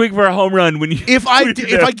 Sometimes you swing for a home run when you. if I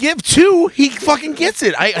give two, he fucking gets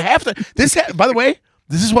it. I have to. By the way,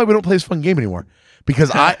 this is why we don't play this fun game anymore.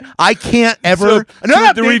 Because I can't ever.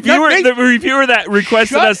 The reviewer that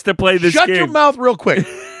requested us to play this game. Shut your mouth real quick.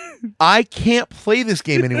 I can't play this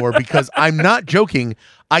game anymore because I'm not joking.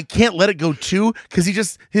 I can't let it go two because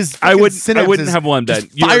his I wouldn't synapses have one, Ben.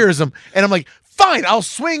 just fires him, and I'm like, fine, I'll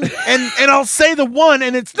swing and I'll say the one,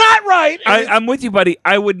 and it's not right. I'm with you, buddy.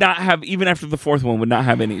 I would not have, even after the fourth one, would not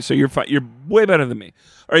have any. So you're way better than me.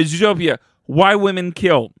 All right, Zootopia. Why Women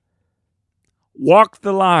Kill. Walk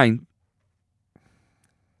the Line.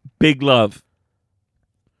 Big Love.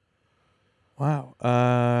 Wow.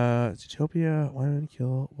 Zootopia, Why Women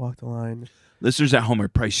Kill, Walk the Line. Listeners at home are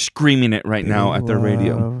probably screaming it right now at their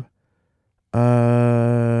radio.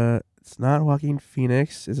 It's not Joaquin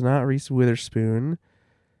Phoenix. It's not Reese Witherspoon.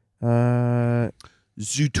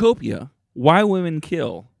 Zootopia, Why Women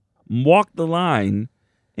Kill, Walk the Line,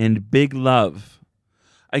 and Big Love.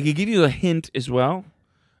 I can give you a hint as well.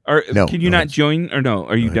 Or No, can you no not hints. join? Or no?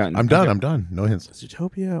 Are you done? I'm done. Okay. I'm done. No hints.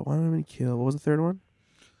 Zootopia, Why Women Kill. What was the third one?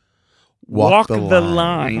 Walk the Walk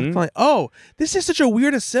Line. the Line. Oh, this is such a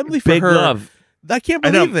weird assembly for Big her. Love. I can't I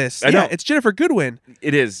know. believe this. I know. Yeah, it's Jennifer Goodwin.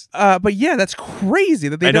 It is. But yeah, that's crazy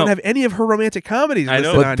that they I don't know. have any of her romantic comedies I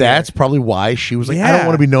know. listed But on that's here. probably why she was like, I Yeah. don't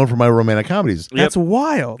want to be known for my romantic comedies. That's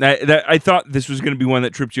wild. I thought this was going to be one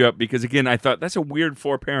that tripped you up because, again, I thought that's a weird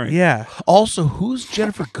four pairing. Yeah. Also, who's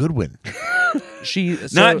Jennifer Goodwin?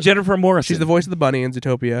 Not Jennifer Morrison. She's the voice of the bunny in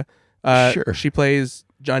Zootopia. Sure. She plays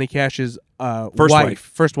Johnny Cash's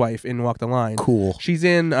First wife in Walk the Line. Cool. She's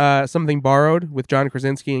in Something Borrowed with John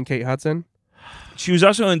Krasinski and Kate Hudson. She was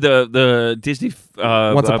also in the Disney.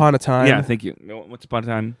 Once Upon a Time. Yeah, thank you. Once Upon a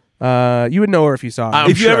Time. You would know her if you saw her.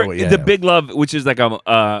 I'm If you sure I ever would, yeah, the yeah. Big Love, which is like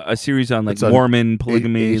a series on like It's on Mormon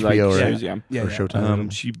polygamy, HBO, like right? series, yeah. yeah, Or yeah.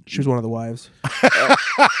 Showtime. She was one of the wives.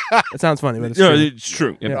 It sounds funny, but it's no, true. it's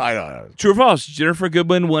true. Yeah. I know. True or false? Jennifer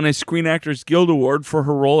Goodwin won a Screen Actors Guild Award for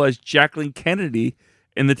her role as Jacqueline Kennedy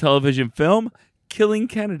in the television film Killing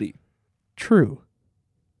Kennedy. True.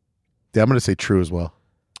 Yeah, I'm going to say true as well.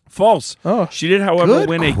 False. Oh, She did, however, Good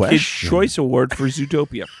win a Kids' question. Choice Award for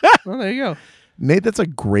Zootopia. well, there you go. Nate, that's a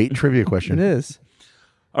great trivia question. It is.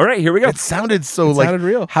 All right, here we go. It sounded so It like sounded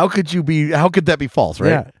real. How could that be false,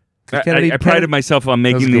 right? Yeah. I prided myself on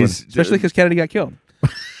That was making a good these. Especially because Kennedy got killed.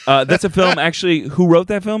 That's a film, actually. Who wrote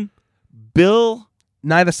that film? Bill.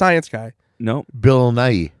 Nye the Science Guy. No, Bill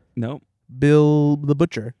Nye. no. Bill the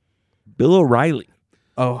Butcher. Bill O'Reilly.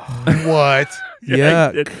 Oh, What?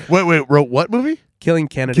 yeah. Wait, wrote what movie? Killing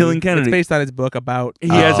Kennedy. Killing Kennedy. It's based on his book about He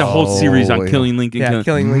has a whole series on yeah. killing Lincoln.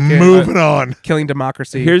 killing Lincoln. Moving on. Killing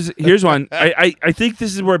democracy. Here's one. I think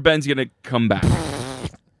this is where Ben's gonna come back.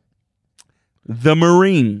 The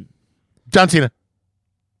Marine. John Cena.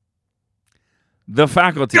 The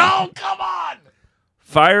Faculty. Oh, come on.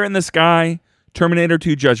 Fire in the Sky. Terminator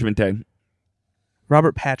 2 Judgment Day.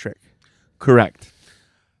 Robert Patrick. Correct.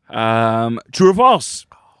 True or false?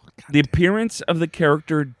 The appearance of the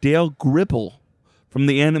character Dale Gribble from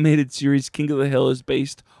the animated series King of the Hill is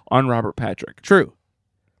based on Robert Patrick. True.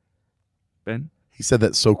 Ben? He said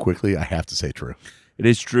that so quickly, I have to say true. It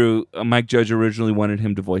is true. Mike Judge originally wanted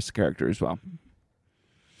him to voice the character as well.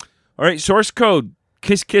 All right, source code.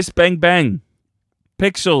 Kiss Kiss Bang Bang.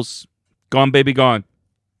 Pixels. Gone Baby Gone.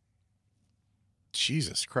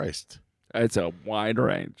 Jesus Christ. It's a wide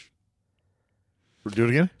range. Do it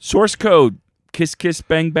again? Source code. Kiss Kiss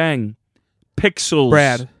Bang Bang. Pixels.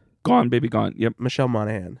 Brad. Gone Baby Gone. Yep, Michelle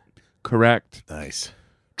Monaghan. correct. Nice.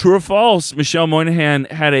 True or false? Michelle Monaghan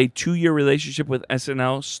had a 2-year relationship with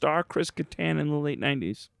SNL star Chris Kattan in the late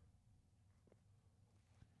 90s.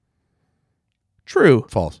 True.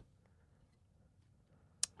 False.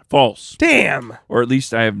 False. Damn. Or at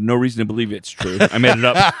least I have no reason to believe it's true. I made it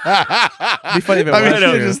up. It'd be funny if it I mean, was you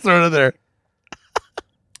true. just throw it in there.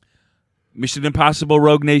 Mission Impossible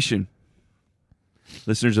Rogue Nation.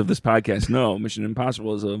 Listeners of this podcast know Mission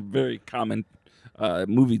Impossible is a very common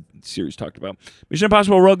movie series talked about. Mission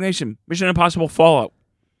Impossible Rogue Nation, Mission Impossible Fallout,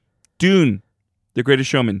 Dune, The Greatest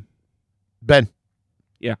Showman. Ben.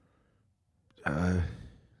 Yeah. I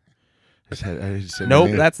just said my Nope,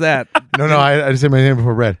 name. that's that. No, I just said my name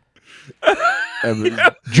before Red.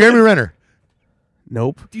 Jeremy Renner.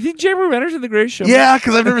 Nope. Do you think Jeremy Renner's in The Greatest Showman? Yeah,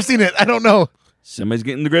 because I've never seen it. I don't know. Somebody's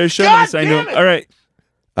getting The Greatest Showman. God I know. damn it.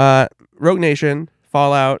 All right. Rogue Nation,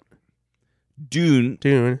 Fallout, Dune,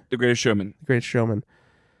 Dune, The Greatest Showman. Great Showman.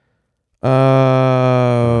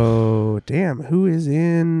 Oh, damn. Who is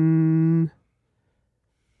in...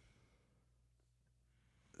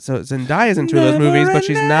 So Zendaya's in two of those movies, but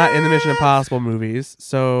she's not in the Mission Impossible movies.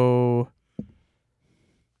 So...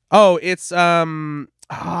 Oh, it's... I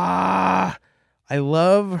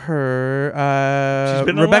love her. She's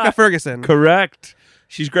been in a Rebecca lot. Ferguson. Correct.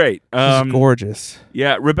 She's great. She's gorgeous.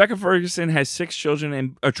 Yeah, Rebecca Ferguson has 6 children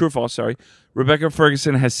and true or false, sorry. Rebecca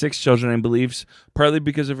Ferguson has 6 children and believes, partly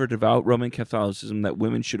because of her devout Roman Catholicism, that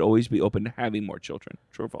women should always be open to having more children.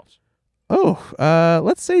 True or false? Oh,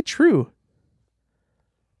 let's say true.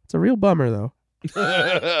 It's a real bummer,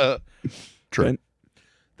 though. True.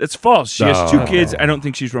 That's false. She has 2 No. kids. I don't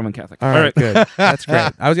think she's Roman Catholic. All right, good. That's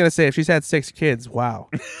great. I was gonna say if she's had 6 kids, wow,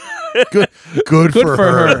 Good good for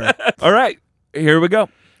her. All right. Here we go.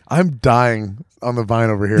 I'm dying on the vine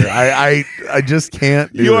over here. I just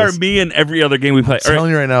can't do You are this. me in every other game we play. I'm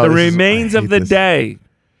telling you right now. The this is- remains I of hate the this. day.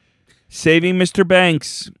 Saving Mr.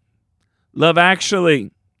 Banks. Love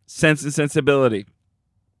Actually. Sense and Sensibility.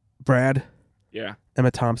 Brad, Yeah,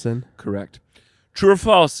 Emma Thompson, correct. True or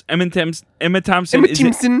false? Emma Thompson. Emma is Thompson.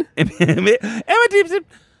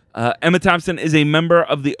 Emma Thompson is a member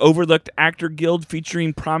of the Overlooked Actor Guild,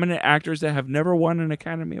 featuring prominent actors that have never won an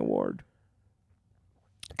Academy Award.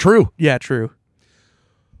 True. Yeah, true.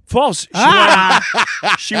 False.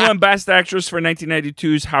 She won Best Actress for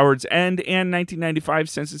 1992's Howard's End and 1995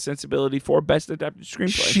 Sense and Sensibility for Best Adapted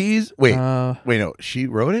Screenplay. She's wait. Uh, Wait, no. She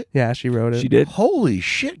wrote it? yeah, she wrote it. She did. Holy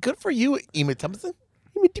shit. Good for you, Emma Thompson.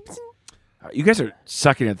 You guys are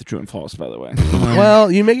sucking at the true and false, by the way.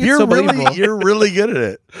 Well, you make it so believable. You're really good at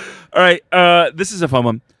it. All right, this is a fun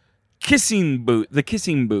one. Kissing Booth. The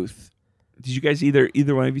Kissing Booth. Did you guys either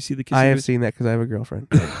one of you see the Kissing I have Booth? seen that because I have a girlfriend.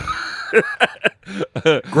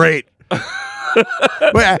 Great.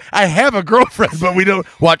 Wait, I have a girlfriend, but we don't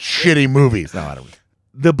watch shitty movies. No, I don't.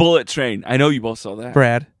 The Bullet Train. I know you both saw that.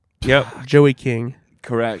 Brad, Yep, Joey King.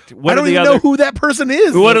 correct. I What don't are the even other? know who that person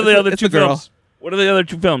is. What are the other It's 2 a girl. films? What are the other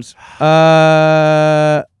 2 films?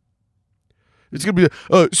 It's gonna be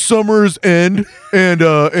Summer's End and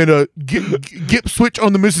Gip Switch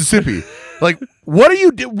on the Mississippi. Like, what are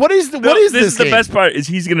you? What is This this? is the game? best part. Is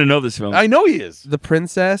he's gonna know this film? I know he is. The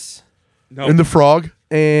Princess No. And the frog.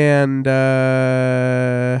 and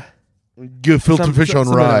Give filter fish on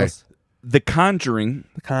something rye. else. The Conjuring.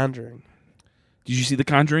 The Conjuring. Did you see The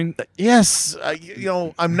Conjuring? Yes,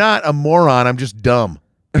 I'm not a moron. I'm just dumb.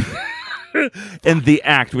 And The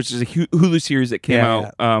Act, which is a Hulu series that came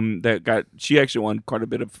Yeah, out. She actually won quite a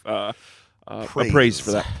bit of Praise. praise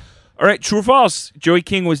for that. All right, true or false? Joey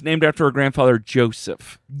King was named after her grandfather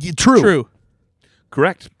Joseph. True. True.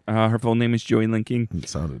 Correct. Her full name is Joey Lynn King. It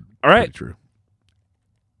sounded All right. true.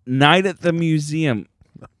 Night at the Museum.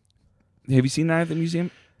 Have you seen Night at the Museum?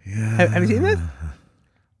 Yeah. Have you seen that?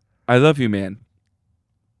 I Love You, Man.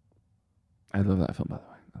 I love that film, by the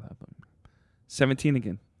way. I love that. 17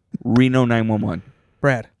 again. Reno 911.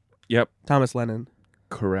 Brad. Yep. Thomas Lennon.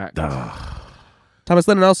 Correct. Thomas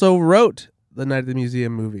Lennon also wrote the Night at the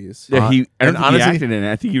Museum movies. Yeah, I don't and think he honestly, acted in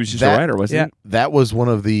it. I think he was just that- a writer, wasn't Yeah. That was one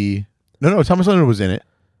of the. No. Thomas Lennon was in it.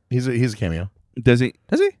 He's a cameo. he? Does he?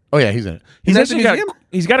 Does he? Oh yeah, he's in it. He's at the actually got museum?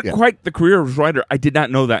 he's got Yeah. quite the career as a writer. I did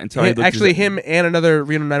not know that until I looked Actually, his- him and another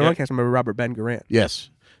Reno 911 Yeah. cast member, Robert Ben Garant. Yes.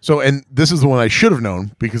 So, and this is the one I should have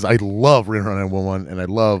known because I love Reno 911 and I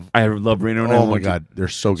love. I love Reno Oh 911. my god, they're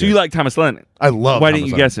so good. So you like Thomas Lennon? I love. Why Thomas didn't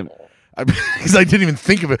you Lennon. guess him? Because I didn't even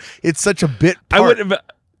think of it. It's such a bit. I part. would have.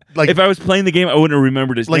 like If I was playing the game, I wouldn't have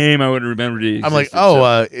remembered his Like- name. I wouldn't have remembered his I'm like, existence,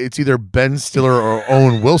 so- it's either Ben Stiller or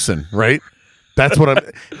Owen Wilson, right? That's what I'm.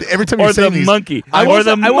 Every time or you say the these, monkey. I or will,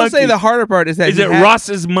 the say, I will say monkey. the harder part is that Is he it has,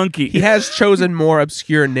 Ross's monkey? he has chosen more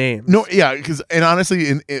obscure names. no, yeah, because and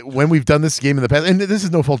honestly, when we've done this game in the past, and this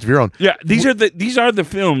is no fault of your own, Yeah, these are the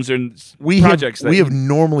films and we projects have that we have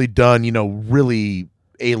normally done, really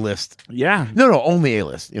A-list. Yeah. No, only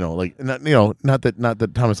A-list. Like not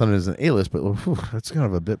that Thomas Lennon is an A-list, but that's kind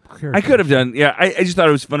of a bit. I could have done. Yeah, I just thought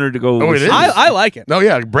it was funner to go. Oh, it is? I like it. No,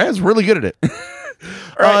 yeah, Brad's really good at it.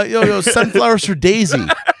 Sunflowers for Daisy.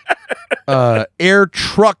 Air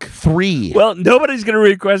Truck 3. Well, nobody's going to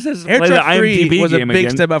request us to Air play the Truck 3 IMDb was a game big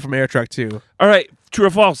again. step up from Air Truck 2. All right, true or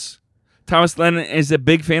false? Thomas Lennon is a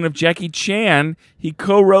big fan of Jackie Chan. He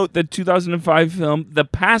co-wrote the 2005 film The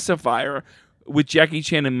Pacifier with Jackie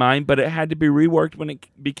Chan in mind, but it had to be reworked when it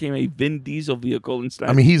became a Vin Diesel vehicle instead.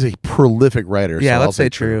 I mean, he's a prolific writer. Yeah, so let's I'll say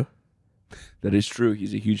true. That is true.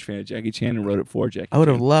 He's a huge fan of Jackie Chan and wrote it for Jackie I would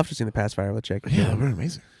have Chan. loved to see the Pacifier with Jackie. Yeah, that would be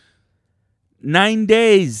amazing. 9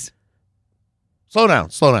 days. Slow down.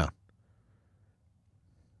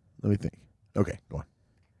 Let me think. Okay, go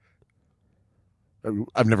on.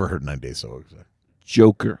 I've never heard 9 days, so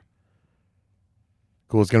Joker.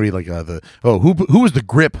 cool. It's gonna be like who was the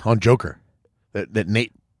grip on Joker that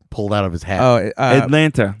Nate pulled out of his hat? Oh,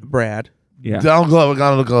 Atlanta. Brad. Yeah. Donald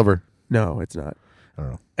Glover. No, it's not. I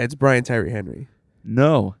don't know. It's Brian Tyree Henry.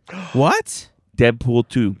 No. What? Deadpool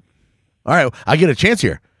 2. All right, I get a chance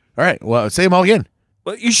here. All right, well, say them all again.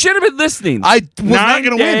 Well, you should have been listening. I was not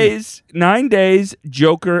gonna win. 9 days.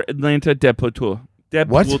 Joker. Atlanta. Deadpool 2.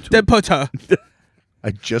 What? Deadpool. I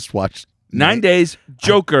just watched 9 days.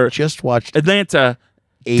 Joker. Just watched Atlanta.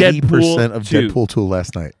 80% of 2. Deadpool 2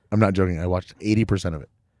 last night. I'm not joking. I watched 80% of it.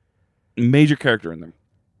 Major character in them.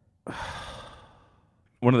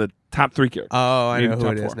 One of the top 3 characters. Oh, I Maybe know who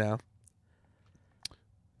top it is 4. now.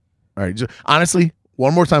 All right, honestly,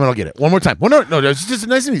 one more time and I'll get it. One more time. Well, no, it's just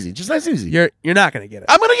nice and easy. Just nice and easy. You're not gonna get it.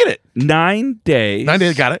 I'm gonna get it. 9 days. 9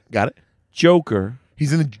 days. Got it. Joker.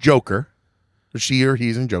 He's in the Joker. Or she or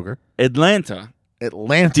he's in Joker. Atlanta.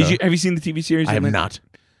 Atlanta. Have you seen the TV series? I have Atlanta? not.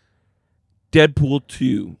 Deadpool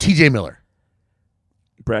 2. T.J. Miller.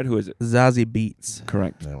 Brad, who is it? Zazie Beetz.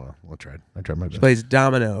 Correct. Yeah, well, I tried my best. Plays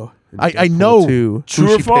Domino. in I Deadpool know 2. True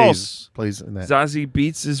who or she false? plays in that. Zazie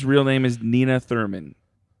Beetz' real name is Nina Thurman.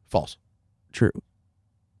 False. True.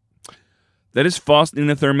 That is false.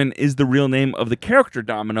 Nina Thurman is the real name of the character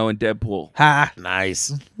Domino in Deadpool. Ha. Nice.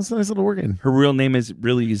 That's a nice little working. Her real name is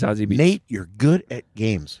really Zazie Beetz. Nate, you're good at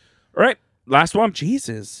games. All right, last one.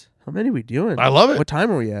 Jesus. How many are we doing? I love it. What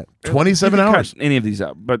time are we at? 27 You can hours. cut any of these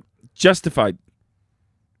out, but Justified.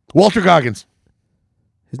 Walter Goggins.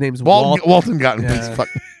 His name's Walton Goggins. Yeah. Fuck.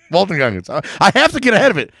 Walton Goggins. I have to get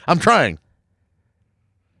ahead of it. I'm trying.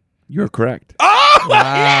 You're correct. Oh, Wow.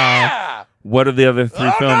 yeah. What are the other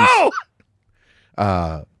 3 films?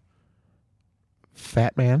 No.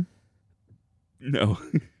 Fat Man. No.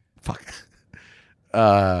 Fuck.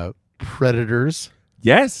 Predators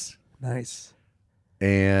Yes. Nice.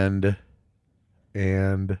 and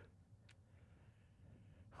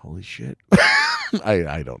holy shit.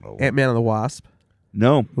 I don't know. Ant-Man and the Wasp.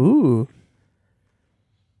 No. Ooh.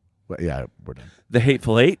 But yeah, we're done. The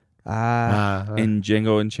Hateful Eight Ah. and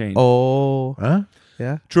Django Unchained. Oh. Huh?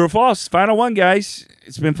 Yeah. True or false? Final one, guys.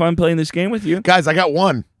 It's been fun playing this game with you. Guys, I got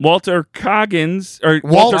one. Walter Coggins or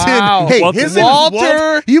Walton. Wow. Hey, Walton. his name is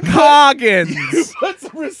Walter You Coggins. put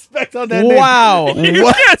some respect on that name. Wow. What?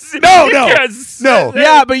 Yes. No. Yes. No.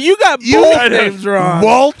 Yeah, but you got You both got names wrong.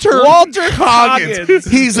 Walter Coggins. Coggins.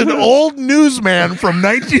 He's an old newsman from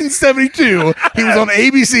 1972. He was on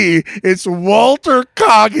ABC. It's Walter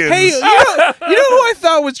Coggins. Hey, you know who I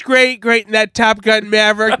thought was great in that Top Gun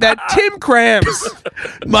Maverick? That Tim Krams.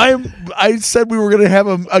 I said we were going to have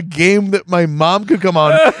a game that my mom could come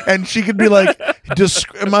on and she could be like,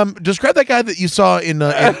 Mom, describe that guy that you saw in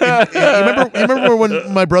you remember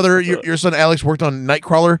when my brother, your son Alex, worked on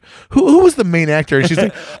Nightcrawler? Who was the main actor? And she's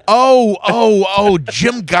like, oh,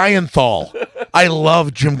 Jim Guyenthal. I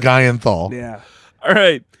love Jim Guyenthal. Yeah. All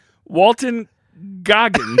right. Walton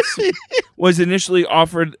Goggins was initially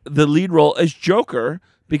offered the lead role as Joker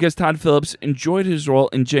because Todd Phillips enjoyed his role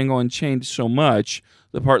in Django Unchained so much.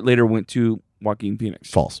 The part later went to Joaquin Phoenix.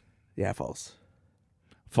 False. Yeah, false.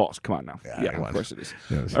 False. Come on now. Yeah, come of on. course it is.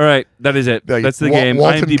 Yes. All right. That is it. That's the game.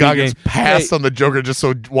 Walton IMDb Goggins game. passed Hey, on the Joker just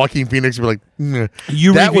so Joaquin Phoenix would be like,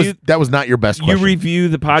 You review- that was not your best You question. review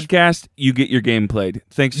the podcast, you get your game played.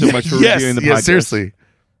 Thanks so much for reviewing the podcast. Yes, seriously.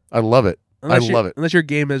 I love it. I love it. Unless your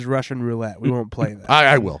game is Russian roulette, we won't play that.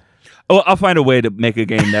 I will. Oh, I'll find a way to make a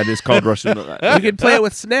game that is called Russian Roulette. We could play it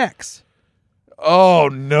with snacks. Oh,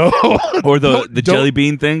 no. Or the Don't- jelly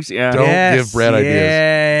bean things. Yeah. Don't give Brad ideas.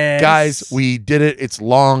 yes. Guys, we did it. It's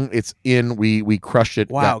long. It's in. We crushed it.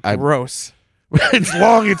 Wow, I- gross. it's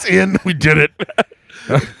long. It's in. We did it.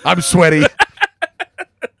 I'm sweaty.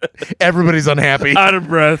 Everybody's unhappy. Out of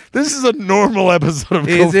breath. This is a normal episode of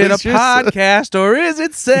Is it a Go Fish podcast or is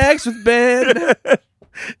it Sex with Ben?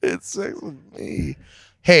 It's Sex with Me.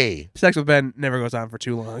 Hey, Sex with Ben never goes on for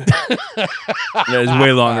too long. Yeah, it's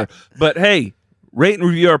way longer. But hey, rate and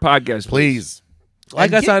review our podcast, please.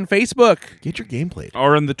 Like us on Facebook. Get your game played.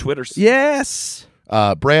 Or on the Twitters. Yes.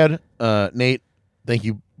 Brad, Nate, thank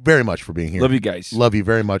you very much for being here. Love you guys. Love you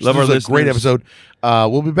very much. Love this our was a great listeners.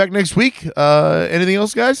 episode. We'll be back next week. Anything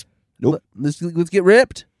else, guys? Let's get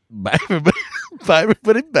ripped. Bye, everybody. Bye,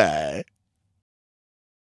 everybody. Bye.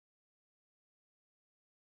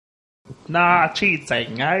 Nah,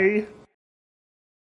 cheating, eh?